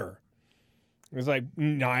finger. It's like,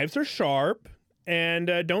 knives are sharp and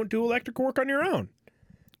don't do electric work on your own.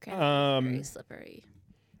 Very slippery.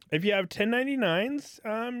 If you have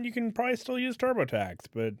 1099s, you can probably still use TurboTax,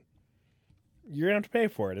 but you're going to have to pay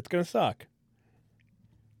for it. It's going to suck.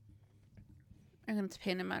 I'm going to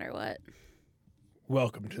pay no matter what.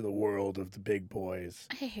 Welcome to the world of the big boys.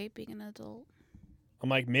 I hate being an adult. I'm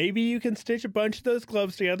like, maybe you can stitch a bunch of those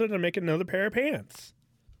gloves together to make another pair of pants.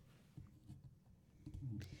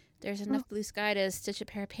 There's enough blue sky to stitch a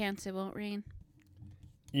pair of pants. It won't rain.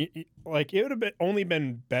 like it would have only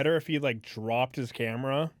been better if he like dropped his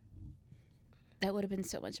camera. That would have been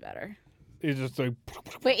so much better. It's just like,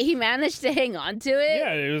 Wait, he managed to hang on to it?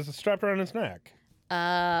 yeah, it was strapped around his neck. Oh.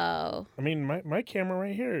 I mean, my camera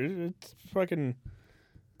right here, it's fucking.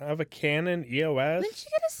 I have a Canon EOS. When did you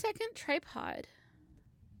get a second tripod?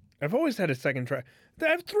 I've always had a second tripod. I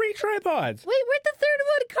have 3 tripods. Wait, where'd the third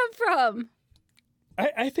one come from?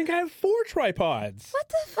 I think I have 4 tripods. What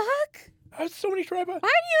the fuck? I have so many tripods. Why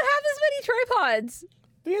do you have this many tripods?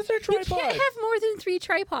 These are You tripods. can't have more than 3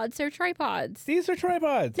 tripods. They're tripods. These are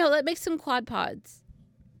tripods. No, that makes them quad pods.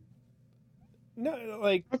 No,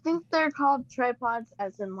 like I think they're called tripods,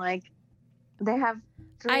 as in like they have.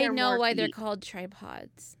 3 I or know more why they're feet. called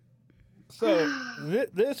tripods. so.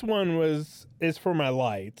 This one is for my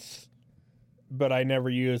lights, but I never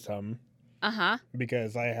use them Uh-huh.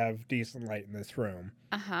 because I have decent light in this room.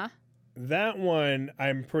 Uh-huh. That one,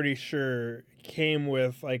 I'm pretty sure, came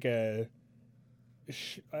with like a.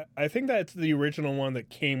 I think that's the original one that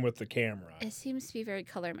came with the camera. It seems to be very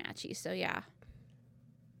color matchy, so yeah.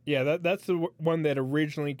 Yeah, that's the one that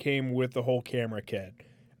originally came with the whole camera kit.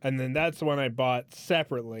 And then that's the one I bought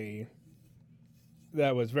separately.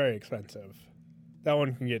 That was very expensive. That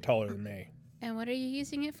one can get taller than me. And what are you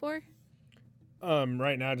using it for?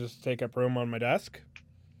 Right now, just to take up room on my desk.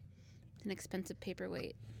 An expensive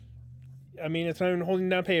paperweight. I mean, it's not even holding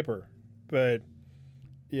down paper. But,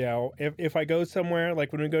 you know, if I go somewhere,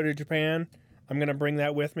 like when we go to Japan, I'm going to bring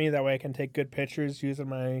that with me. That way I can take good pictures using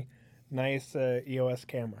my nice EOS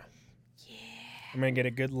camera. Yeah. I'm going to get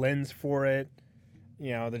a good lens for it.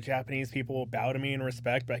 You know, the Japanese people will bow to me in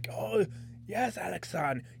respect. Like, oh, yes,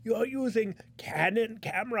 Alex-san, you're using Canon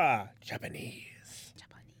camera. Japanese.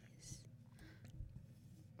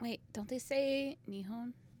 Wait, don't they say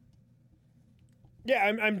Nihon? Yeah,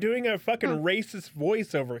 I'm doing a fucking racist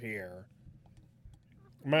voice over here.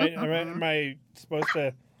 Am I supposed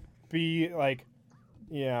to be like,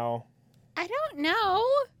 you know, I don't know.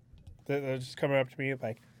 they're just coming up to me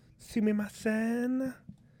like, sumimasen?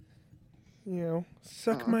 You know,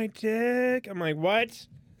 suck my dick. I'm like, what?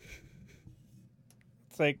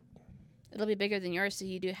 It's like, It'll be bigger than yours, so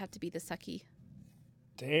you do have to be the sucky.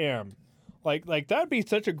 damn. Like that'd be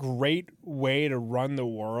such a great way to run the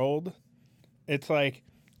world. It's like,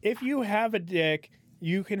 if you have a dick,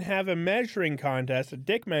 you can have a measuring contest, a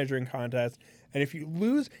dick measuring contest, and if you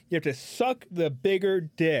lose, you have to suck the bigger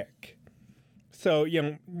dick. So, you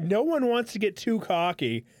know, no one wants to get too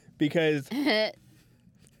cocky because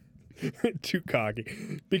too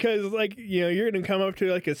cocky. Because, like, you know, you're going to come up to,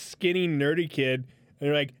 like, a skinny, nerdy kid, and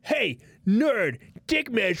you're like, hey, nerd, dick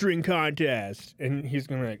measuring contest. And he's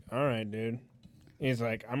going to be like, all right, dude. And he's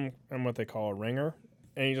like, I'm what they call a ringer.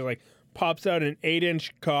 And he just, like, pops out an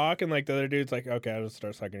 8-inch cock, and, like, the other dude's like, okay, I'll just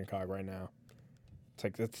start sucking your cock right now. It's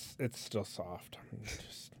like, it's still soft.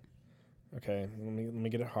 Just, okay, let me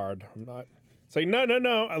get it hard. I'm not... It's like,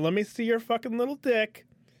 no. Let me see your fucking little dick.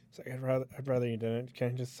 It's like, I'd rather you didn't.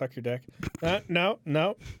 Can't you just suck your dick? No.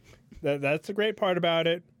 That's the great part about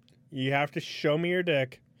it. You have to show me your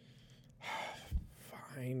dick.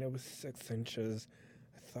 Fine, it was 6 inches.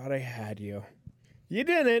 I thought I had you. You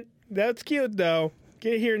didn't. That's cute though.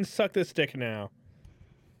 Get here and suck this dick now.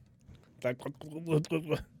 Like,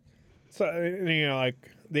 so, you know, like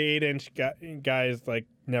the 8-inch guy is like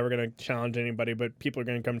never gonna challenge anybody, but people are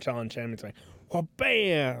gonna come challenge him. It's like, well,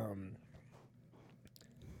 bam.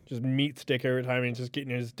 Just meat stick every time and just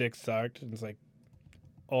getting his dick sucked. And it's like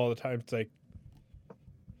all the time. It's like,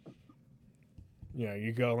 you know,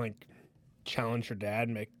 you go like challenge your dad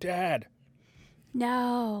and make, Dad.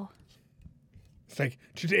 No. It's like,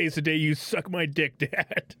 today's the day you suck my dick,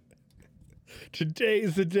 Dad.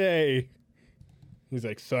 Today's the day. He's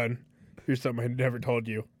like, son, here's something I never told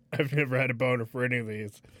you. I've never had a boner for any of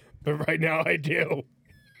these, but right now I do.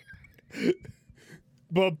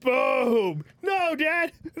 But boom! No,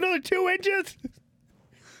 Dad! Another 2 inches?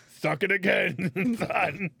 Suck it again,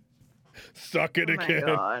 son. Suck it Oh my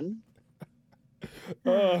again.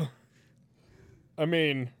 god. I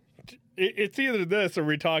mean, it's either this or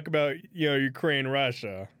we talk about, you know, Ukraine,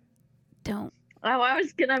 Russia. Don't. Oh, I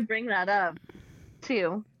was gonna bring that up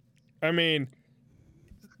too. I mean,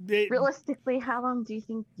 Realistically, how long do you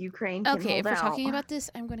think Ukraine can Okay, hold if we're out? talking about this,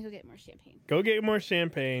 I'm going to go get more champagne. go get more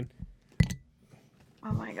champagne.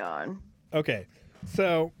 Oh my god. Okay,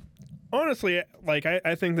 so honestly, like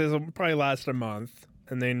I think this will probably last a month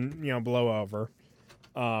and then, you know, blow over.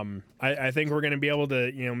 I think we're gonna be able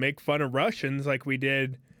to, you know, make fun of Russians like we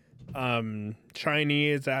did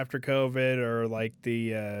Chinese after COVID, or like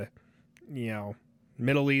the you know,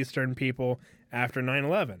 Middle Eastern people after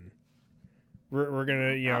 9/11. We're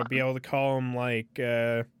gonna, be able to call them like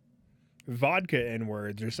vodka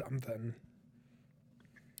N-words or something.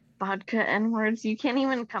 Vodka N-words. You can't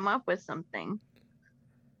even come up with something.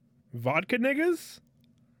 Vodka niggas?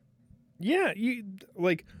 Yeah, you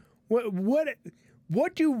like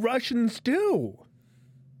what do Russians do?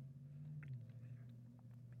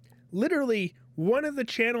 Literally, one of the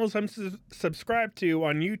channels I'm subscribed to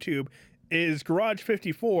on YouTube is Garage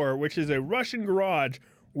 54, which is a Russian garage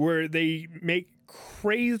where they make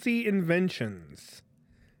crazy inventions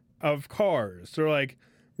of cars. They're like,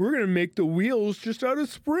 we're going to make the wheels just out of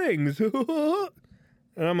springs. And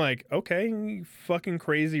I'm like, okay, you fucking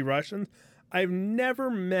crazy Russians. I've never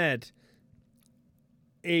met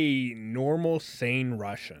a normal, sane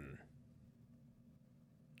Russian.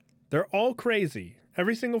 They're all crazy.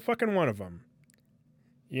 Every single fucking one of them.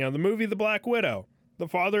 The movie The Black Widow. The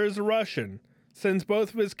father is a Russian. Sends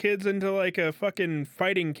both of his kids into like a fucking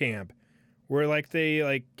fighting camp where like they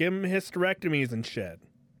like give them hysterectomies and shit.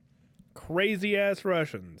 Crazy ass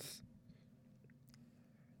Russians.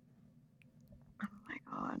 Oh my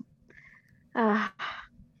god.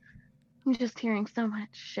 I'm just hearing so much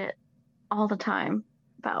shit all the time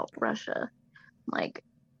about Russia. Like,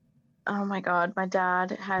 oh my god, my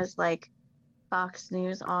dad has like Fox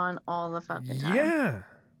News on all the fucking time. Yeah.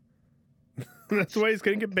 That's why he's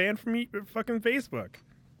gonna get banned from fucking Facebook.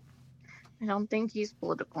 I don't think he's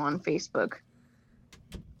political on Facebook.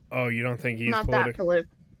 Oh, you don't think he's Not that political?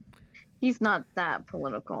 political. He's not that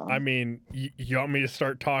political. I mean, you want me to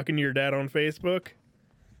start talking to your dad on Facebook?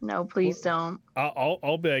 No, please don't.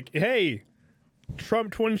 I'll be like, hey,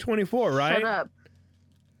 Trump 2024, right? Shut up.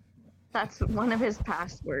 That's one of his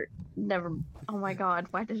passwords. Never. Oh my god,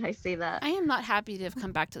 why did I say that? I am not happy to have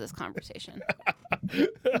come back to this conversation.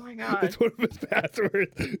 Oh my god. That's one of his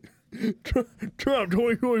passwords. Trump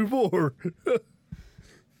 2024.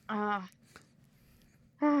 I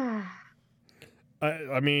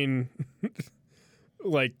mean,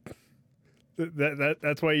 like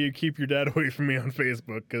that's why you keep your dad away from me on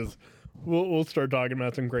Facebook, because we'll start talking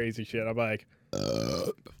about some crazy shit. I'm like,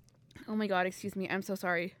 Oh my god, excuse me. I'm so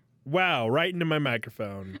sorry. wow, right into my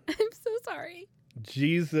microphone. I'm so sorry.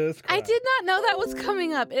 Jesus Christ. I did not know that was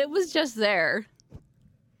coming up. It was just there.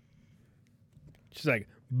 She's like,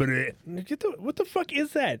 bleh. What the fuck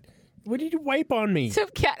is that? What did you wipe on me? Some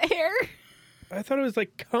cat hair. I thought it was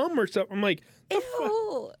like cum or something. I'm like,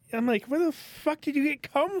 Ew. I'm like, where the fuck did you get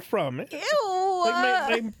cum from? Ew.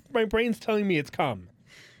 Like my brain's telling me it's cum.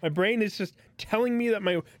 My brain is just telling me that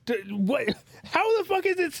what? How the fuck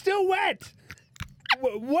is it still wet?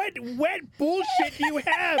 What wet bullshit do you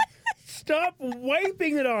have? Stop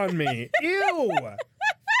wiping it on me. Ew.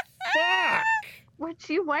 Fuck. What'd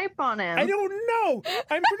you wipe on him? I don't know.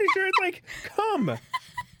 I'm pretty sure it's like cum.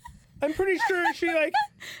 I'm pretty sure she's like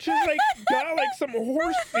got like some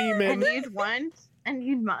horse semen. And you'd want and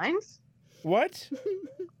you'd mind? What?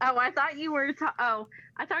 Oh, I thought you were. I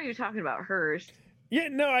thought you were talking about hers. Yeah,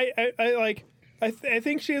 no, I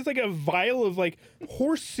think she has like a vial of like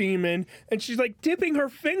horse semen, and she's like dipping her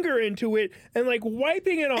finger into it and like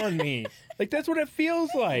wiping it on me. Like that's what it feels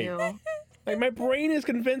like. Ew. Like my brain is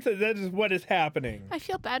convinced that is what is happening. I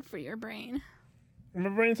feel bad for your brain. And my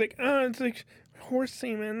brain's like, oh, it's like horse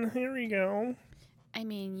semen. Here we go. I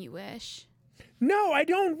mean, you wish. No, I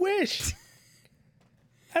don't wish.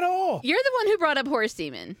 At all. You're the one who brought up horse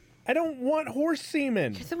semen. I don't want horse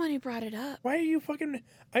semen. You're the one who brought it up. Why are you fucking...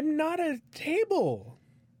 I'm not a table.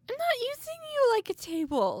 I'm not using you like a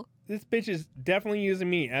table. This bitch is definitely using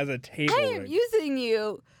me as a table. I am using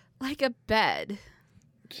you like a bed.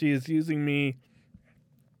 She is using me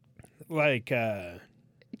like... Do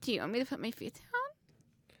you want me to put my feet down?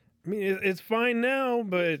 I mean, it's fine now,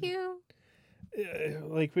 but... Thank you.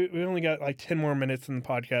 Like, we only got like 10 more minutes in the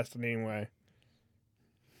podcast anyway.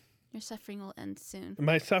 Your suffering will end soon.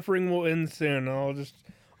 My suffering will end soon. I'll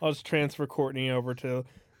just transfer Courtney over to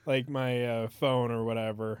like my phone or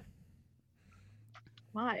whatever.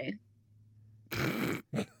 Why?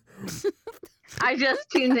 I just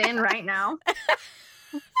tuned in right now.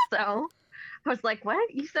 So I was like,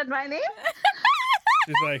 what? You said my name?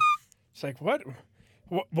 She's like, what?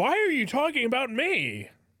 Why are you talking about me?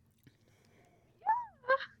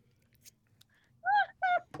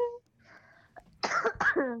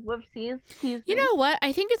 Whoopsies. Excuse You me. know what?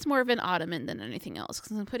 I think it's more of an ottoman than anything else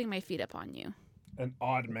because I'm putting my feet up on you. An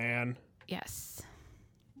odd man. Yes.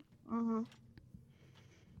 Mhm.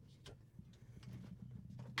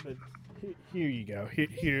 But here you go.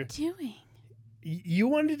 Here. Doing? You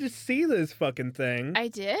wanted to see this fucking thing. I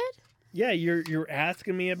did? Yeah, you're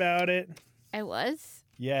asking me about it. I was?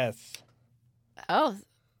 Yes. Oh,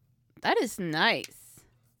 that is nice.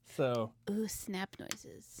 So Ooh, snap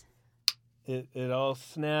noises. it all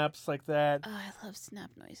snaps like that, Oh, I love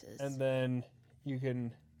snap noises. and then you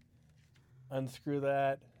can unscrew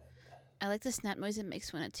that, I like the snap noise it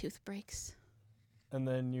makes when a tooth breaks. and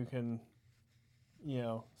then you can,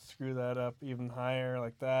 screw that up even higher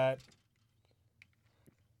like that.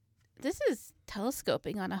 This is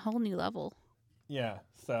telescoping on a whole new level. Yeah,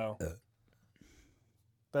 so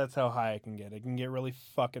that's how high it can get. It can get really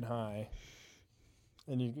fucking high,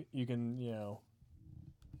 and you can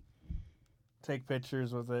take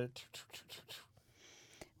pictures with it.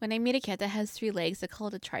 When I meet a cat that has 3 legs, I call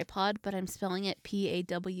it a tripod, but I'm spelling it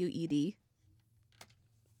Pawed.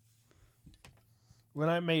 When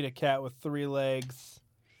I made a cat with 3 legs,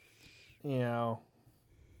 I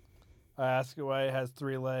ask it why it has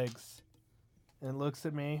 3 legs, and it looks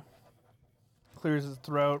at me, clears his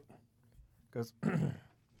throat, goes,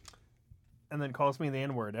 and then calls me the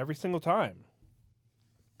N-word every single time.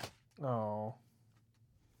 Oh.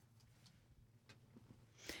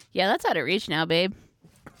 Yeah, that's out of reach now, babe.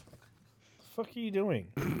 The fuck are you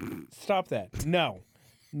doing? Stop that. No.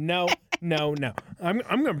 No. I'm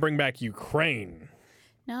gonna bring back Ukraine.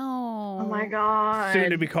 No. Oh my god.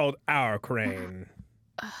 Soon to be called Our Crane.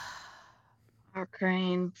 Our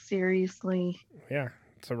crane, seriously. Yeah,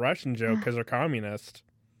 it's a Russian joke because they're communist.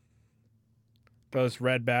 Those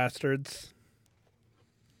red bastards.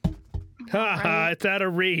 Ha ha, it's out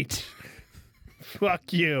of reach.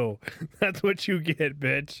 Fuck you. That's what you get,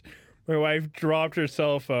 bitch. My wife dropped her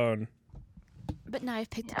cell phone. But now I've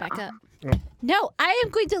picked it back up. Oh. No, I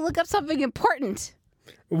am going to look up something important.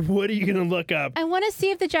 What are you going to look up? I want to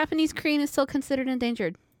see if the Japanese crane is still considered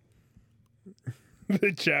endangered.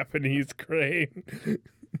 The Japanese crane.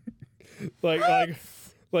 like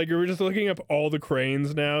we're just looking up all the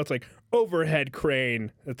cranes now. It's like overhead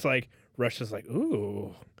crane. It's like Russia's like,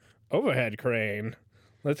 ooh, overhead crane.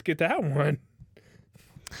 Let's get that one.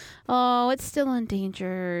 Oh, it's still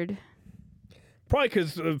endangered. Probably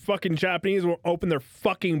because the fucking Japanese won't open their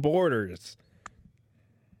fucking borders.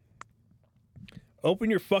 Open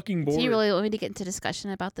your fucking borders. Do you really want me to get into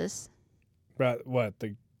discussion about this? About what?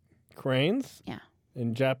 The cranes? Yeah.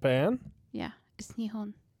 In Japan? Yeah, it's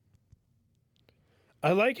Nihon.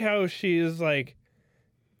 I like how she's like,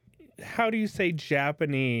 how do you say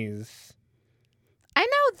Japanese? I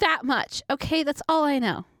know that much. Okay, that's all I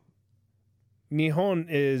know. Nihon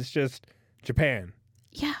is just Japan.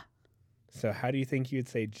 Yeah. So how do you think you'd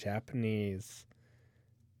say Japanese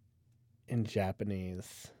in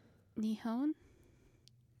Japanese? Nihon?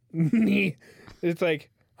 It's like,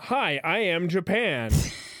 hi, I am Japan.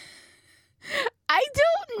 I don't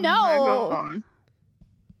Oh my know. God.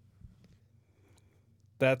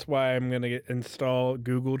 That's why I'm going to install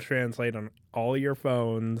Google Translate on all your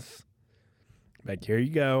phones. Like, here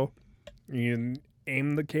you go. You can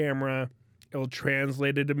aim the camera. It'll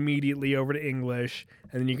translate it immediately over to English.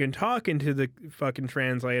 And then you can talk into the fucking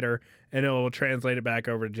translator, and it'll translate it back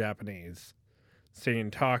over to Japanese. So you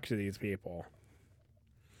can talk to these people.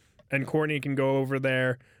 And Courtney can go over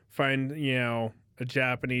there, find, a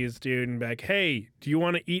Japanese dude, and be like, hey, do you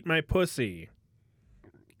want to eat my pussy?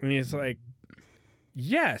 And he's like,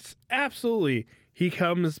 yes, absolutely. He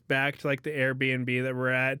comes back to like the Airbnb that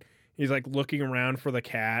we're at. He's like looking around for the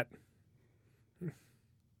cat.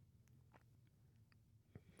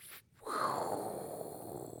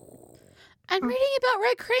 I'm reading about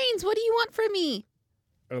red cranes. What do you want from me?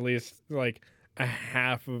 At least like a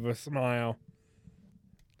half of a smile.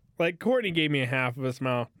 Like Courtney gave me a half of a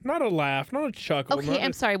smile. Not a laugh, not a chuckle. Okay,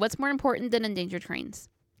 I'm sorry. What's more important than endangered cranes?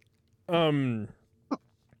 The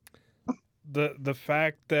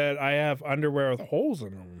fact that I have underwear with holes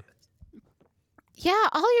in them. Yeah,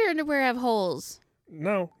 all your underwear have holes.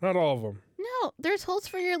 No, not all of them. No, there's holes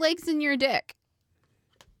for your legs and your dick.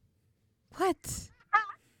 What?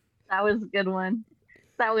 That was a good one.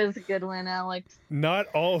 That was a good one, Alex. Not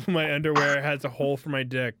all of my underwear has a hole for my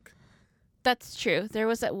dick. That's true. There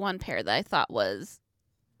was that one pair that I thought was,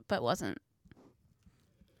 but wasn't.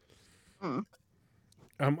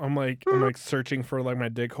 I'm like searching for like my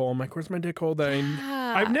dick hole. I'm like, where's my dick hole?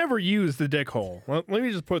 Yeah. I've never used the dick hole. Let me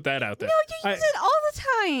just put that out there. No, you use it all the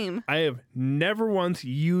time. I have never once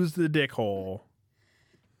used the dick hole.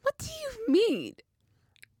 What do you mean?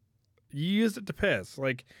 You use it to piss.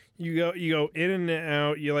 Like you go in and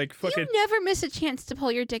out. You like fucking. You never miss a chance to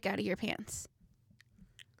pull your dick out of your pants.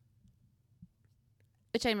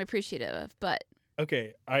 Which I'm appreciative of, but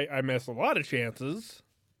Okay, I miss a lot of chances.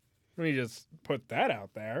 Let me just put that out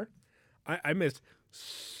there. I missed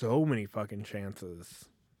so many fucking chances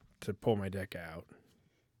to pull my dick out.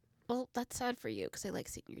 well, that's sad for you because I like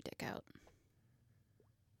seeing your dick out.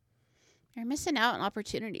 You're missing out on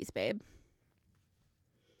opportunities, babe.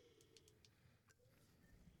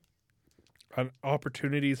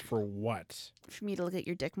 Opportunities for what? For me to look at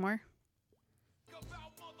your dick more.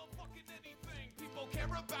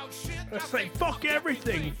 It's like, fuck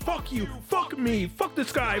everything. Fuck you. Fuck me. Fuck the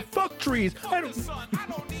sky. Fuck trees. I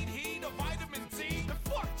don't need heat or vitamin D. And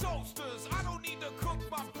fuck toasters. I don't need to cook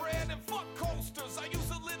my bread. And fuck coasters. I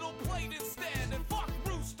use a little plate instead. And fuck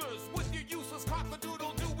roosters. With your useless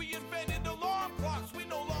cock-a-doodle-doo, we invented alarm clocks. We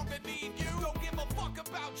no longer need you. Don't give a fuck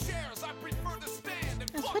about chairs. I prefer to stand.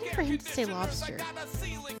 And I was fuck waiting for him to say air-conditioners. lobster. I got a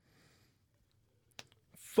ceiling.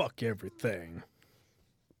 fuck everything.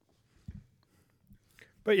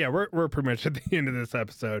 But yeah, we're pretty much at the end of this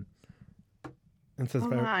episode. And since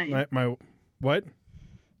my what?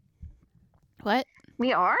 What?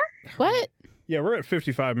 We are? What? Yeah, we're at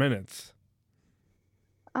 55 minutes.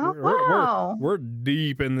 Oh, We're- wow. We're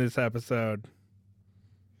deep in this episode.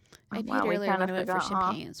 I Oh, peed wow, we earlier kinda when I went for forgot, huh?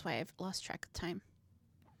 champagne. That's why I've lost track of time.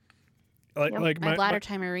 Like Yep. like My my bladder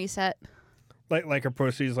timer reset. like a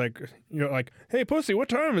pussy's like, you know, like, hey pussy, what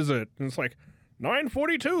time is it? And it's like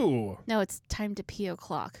 9:42. No, it's time to pee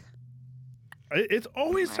o'clock. It's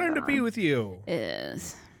always my time to pee God. with you. It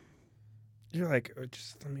is. You're like, oh,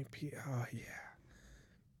 just let me pee. Oh yeah,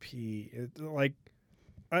 pee.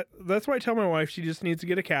 That's why I tell my wife she just needs to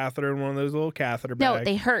get a catheter in one of those little catheter bags. No,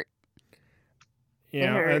 they hurt. you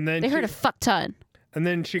know, hurt. and then They she, hurt a fuck ton. and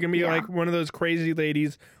then she can be Yeah. like one of those crazy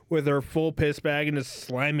ladies with her full piss bag and just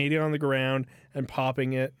slamming it on the ground and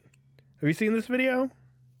popping it. Have you seen this video?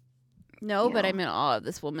 No, but Yeah. I'm in awe of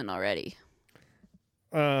this woman already.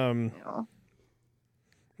 No.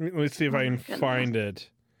 Let me see if Oh I my can goodness. find it.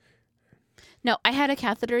 No, I had a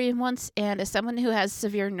catheter in once, and as someone who has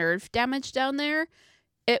severe nerve damage down there,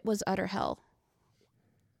 it was utter hell.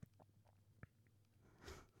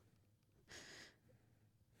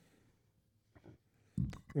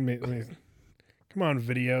 Let me come on,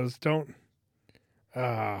 videos. Don't.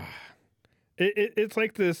 It's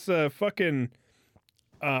like this fucking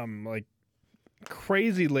like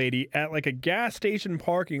crazy lady at like a gas station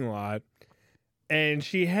parking lot, and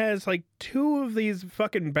she has like two of these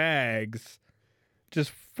fucking bags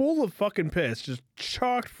just full of fucking piss, just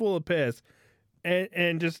chocked full of piss,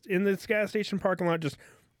 and just in this gas station parking lot just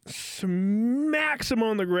smacks them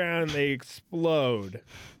on the ground and they explode.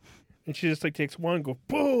 And she just like takes one, goes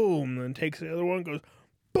boom, and then takes the other one, goes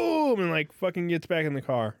boom, and like fucking gets back in the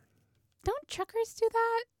car. Don't truckers do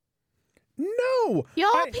that? No, Y'all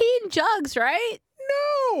I- pee in jugs, right?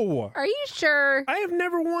 no, Are you sure? I have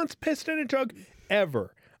never once pissed in a jug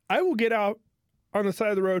ever. I will get out on the side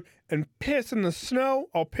of the road and piss in the snow.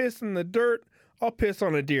 I'll piss in the dirt. I'll piss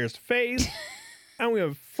on a deer's face. I don't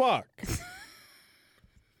give a fuck.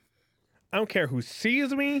 I don't care who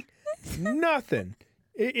sees me. Nothing.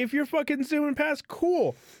 If you're fucking zooming past,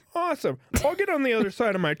 cool, awesome. I'll get on the other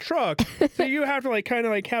side of my truck, so you have to like kind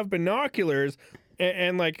of like have binoculars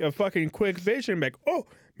and like a fucking quick vision, like, oh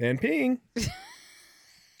man, peeing.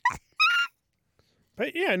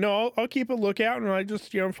 But yeah, no, I'll keep a lookout and I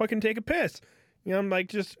just fucking take a piss. I'm like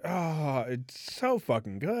just it's so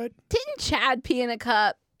fucking good. Didn't Chad pee in a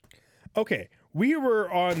cup? Okay, we were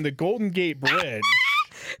on the Golden Gate Bridge.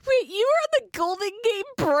 Wait, you were on the Golden Gate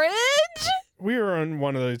Bridge? We were on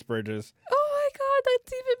one of those bridges. Oh my god,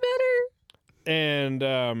 that's even better.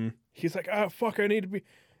 And he's like, oh fuck, I need to be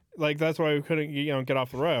like, that's why we couldn't get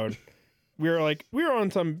off the road. We were on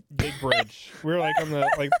some big bridge. We were like on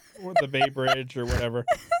the Bay Bridge or whatever.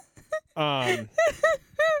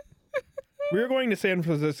 We were going to San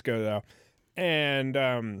Francisco though, and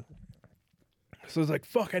so I was like,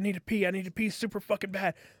 fuck, I need to pee super fucking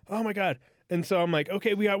bad. Oh my god. And so I'm like,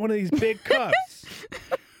 okay, we got one of these big cups.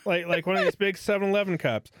 like one of these big 7-Eleven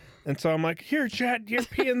cups. And so I'm like, here, Chad, you're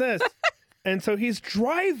peeing this. And so he's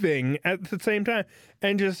driving at the same time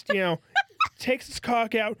and just, takes his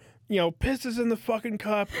cock out, pisses in the fucking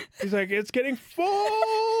cup. He's like, it's getting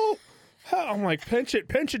full. I'm like, pinch it,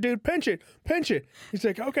 dude, pinch it. He's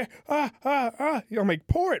like, okay, I'm like,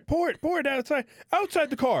 pour it outside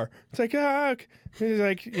the car. It's like, okay. He's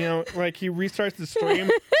like, like he restarts the stream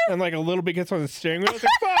and like a little bit gets on the steering wheel. It's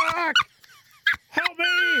like, fuck, help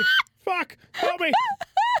me, fuck, help me.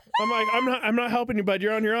 I'm like, I'm not helping you, bud.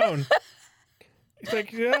 You're on your own. He's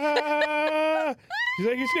like, ah. He's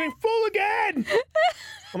like, he's getting full again.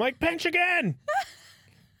 I'm like, pinch again.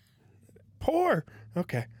 Pour.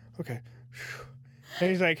 Okay. And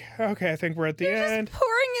he's like, okay, I think we're at the end. Just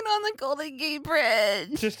pouring it on the Golden Gate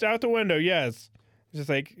Bridge. Just out the window, yes. Just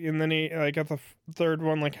like, and then he like got the third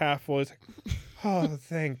one like half full. He's like, oh,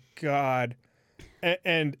 thank God.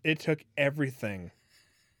 And it took everything.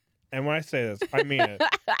 And when I say this, I mean it.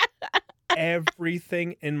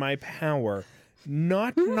 everything in my power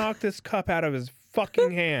not to knock this cup out of his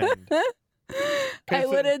fucking hand. I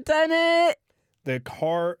would have done it. The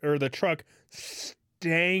car or the truck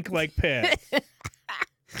stank like piss.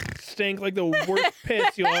 Stank like the worst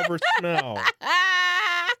piss you'll ever smell.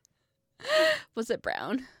 Was it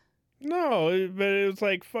brown? No, but it was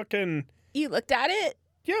like fucking. You looked at it?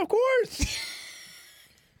 Yeah, of course.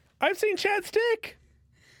 I've seen Chad's dick.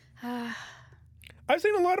 I've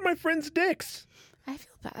seen a lot of my friends' dicks. I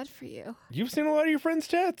feel bad for you. You've seen a lot of your friends'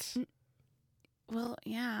 tits. Well,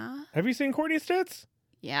 yeah. Have you seen Courtney's tits? Have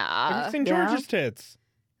Yeah. you seen Yeah. George's tits?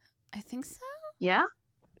 I think so. Yeah.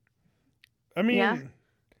 I mean, Yeah.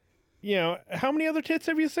 you know, how many other tits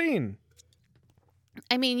have you seen?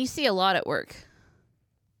 I mean, you see a lot at work.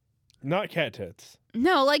 Not cat tits.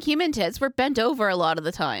 No, like human tits. We're bent over a lot of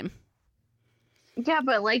the time. Yeah,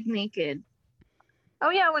 but like naked. Oh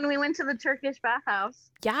yeah, when we went to the Turkish bathhouse.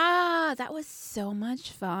 Yeah, that was so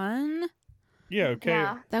much fun. Yeah, okay.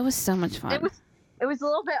 Yeah. That was so much fun. It was a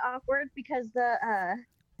little bit awkward because the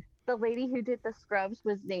lady who did the scrubs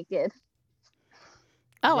was naked.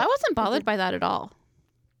 Oh, I wasn't bothered by that at all.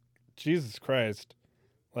 Jesus Christ.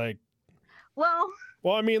 Like, Well,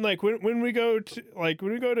 I mean, like when we go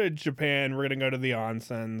to Japan, we're gonna go to the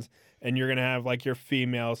onsens, and you're gonna have like your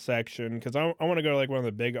female section because I want to go to like one of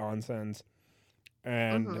the big onsens,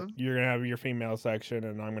 and Mhm. you're gonna have your female section,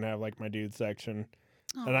 and I'm gonna have like my dude section,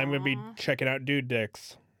 and I'm gonna be Aw. checking out dude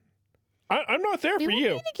dicks. I'm not there We for won't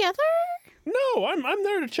you. be together? No, I'm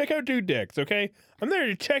there to check out dude dicks. Okay, I'm there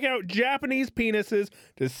to check out Japanese penises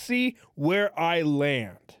to see where I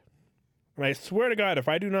land. And I swear to God, if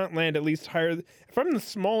I do not land at least higher, if I'm the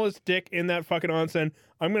smallest dick in that fucking onsen,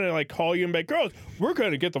 I'm gonna like call you and be like, girls, we're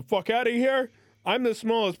gonna get the fuck out of here. I'm the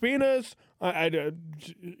smallest penis.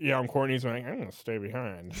 I'm Courtney's like, I'm gonna stay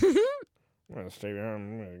behind. I'm gonna stay behind.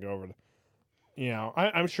 I'm gonna go over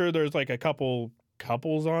I'm sure there's like a couples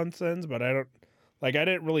onsens, but I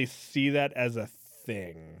didn't really see that as a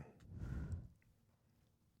thing.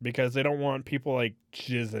 Because they don't want people like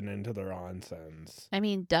jizzing into their onsens. I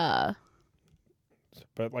mean, duh.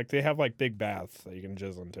 But like they have like big baths that you can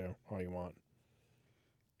jizz into all you want.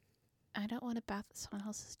 I don't want a bath that someone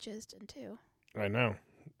else has jizzed into. I know.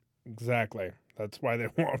 Exactly. That's why they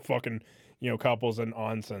want fucking, couples in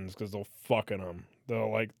onsens because they'll fucking them. They're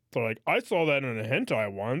like, I saw that in a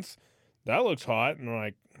hentai once. That looks hot. And they're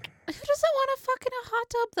like, Who doesn't want to fuck in a hot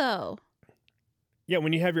tub, though? yeah,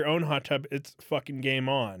 when you have your own hot tub, it's fucking game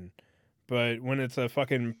on. But when it's a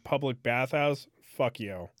fucking public bathhouse, fuck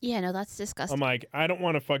you. Yeah, no, that's disgusting. I'm like, I don't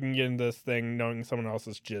want to fucking get in this thing knowing someone else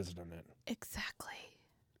has jizzed in it. Exactly.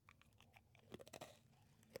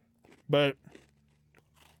 But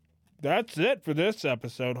that's it for this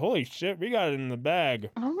episode. Holy shit, we got it in the bag.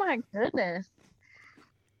 oh my goodness.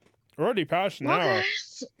 We're already past an Well, hour.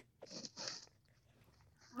 guys,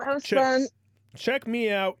 that was Check- fun. Check me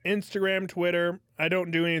out, Instagram, Twitter. I don't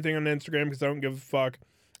do anything on Instagram because I don't give a fuck.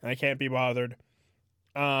 I can't be bothered.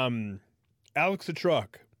 Alex the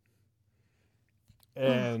Truck.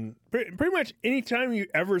 And pretty much anytime you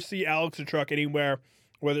ever see Alex the Truck anywhere,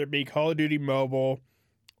 whether it be Call of Duty Mobile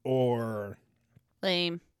or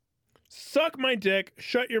Lame. suck my dick,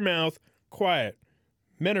 shut your mouth, quiet.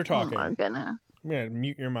 Men are talking. Oh my goodness. I'm going to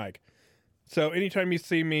mute your mic. So anytime you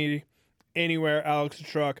see me anywhere, Alex the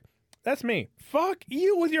Truck, that's me. Fuck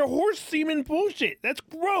you with your horse semen bullshit. That's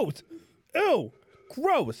gross. Ew.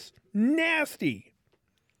 Gross. Nasty.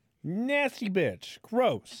 Nasty bitch.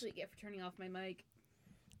 Gross. That's what you get for turning off my mic.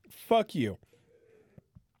 Fuck you.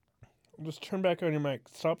 Just turn back on your mic.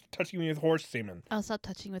 Stop touching me with horse semen. I'll stop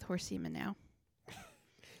touching with horse semen now.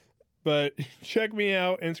 But check me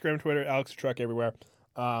out. Instagram, Twitter, Alex the Truck everywhere.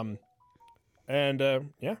 My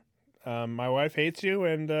wife hates you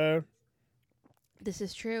and, This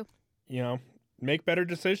is true. make better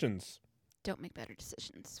decisions. Don't make better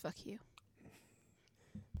decisions. Fuck you.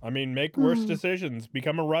 I mean, make worse decisions.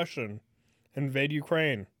 Become a Russian. Invade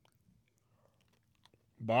Ukraine.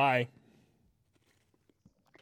 Bye.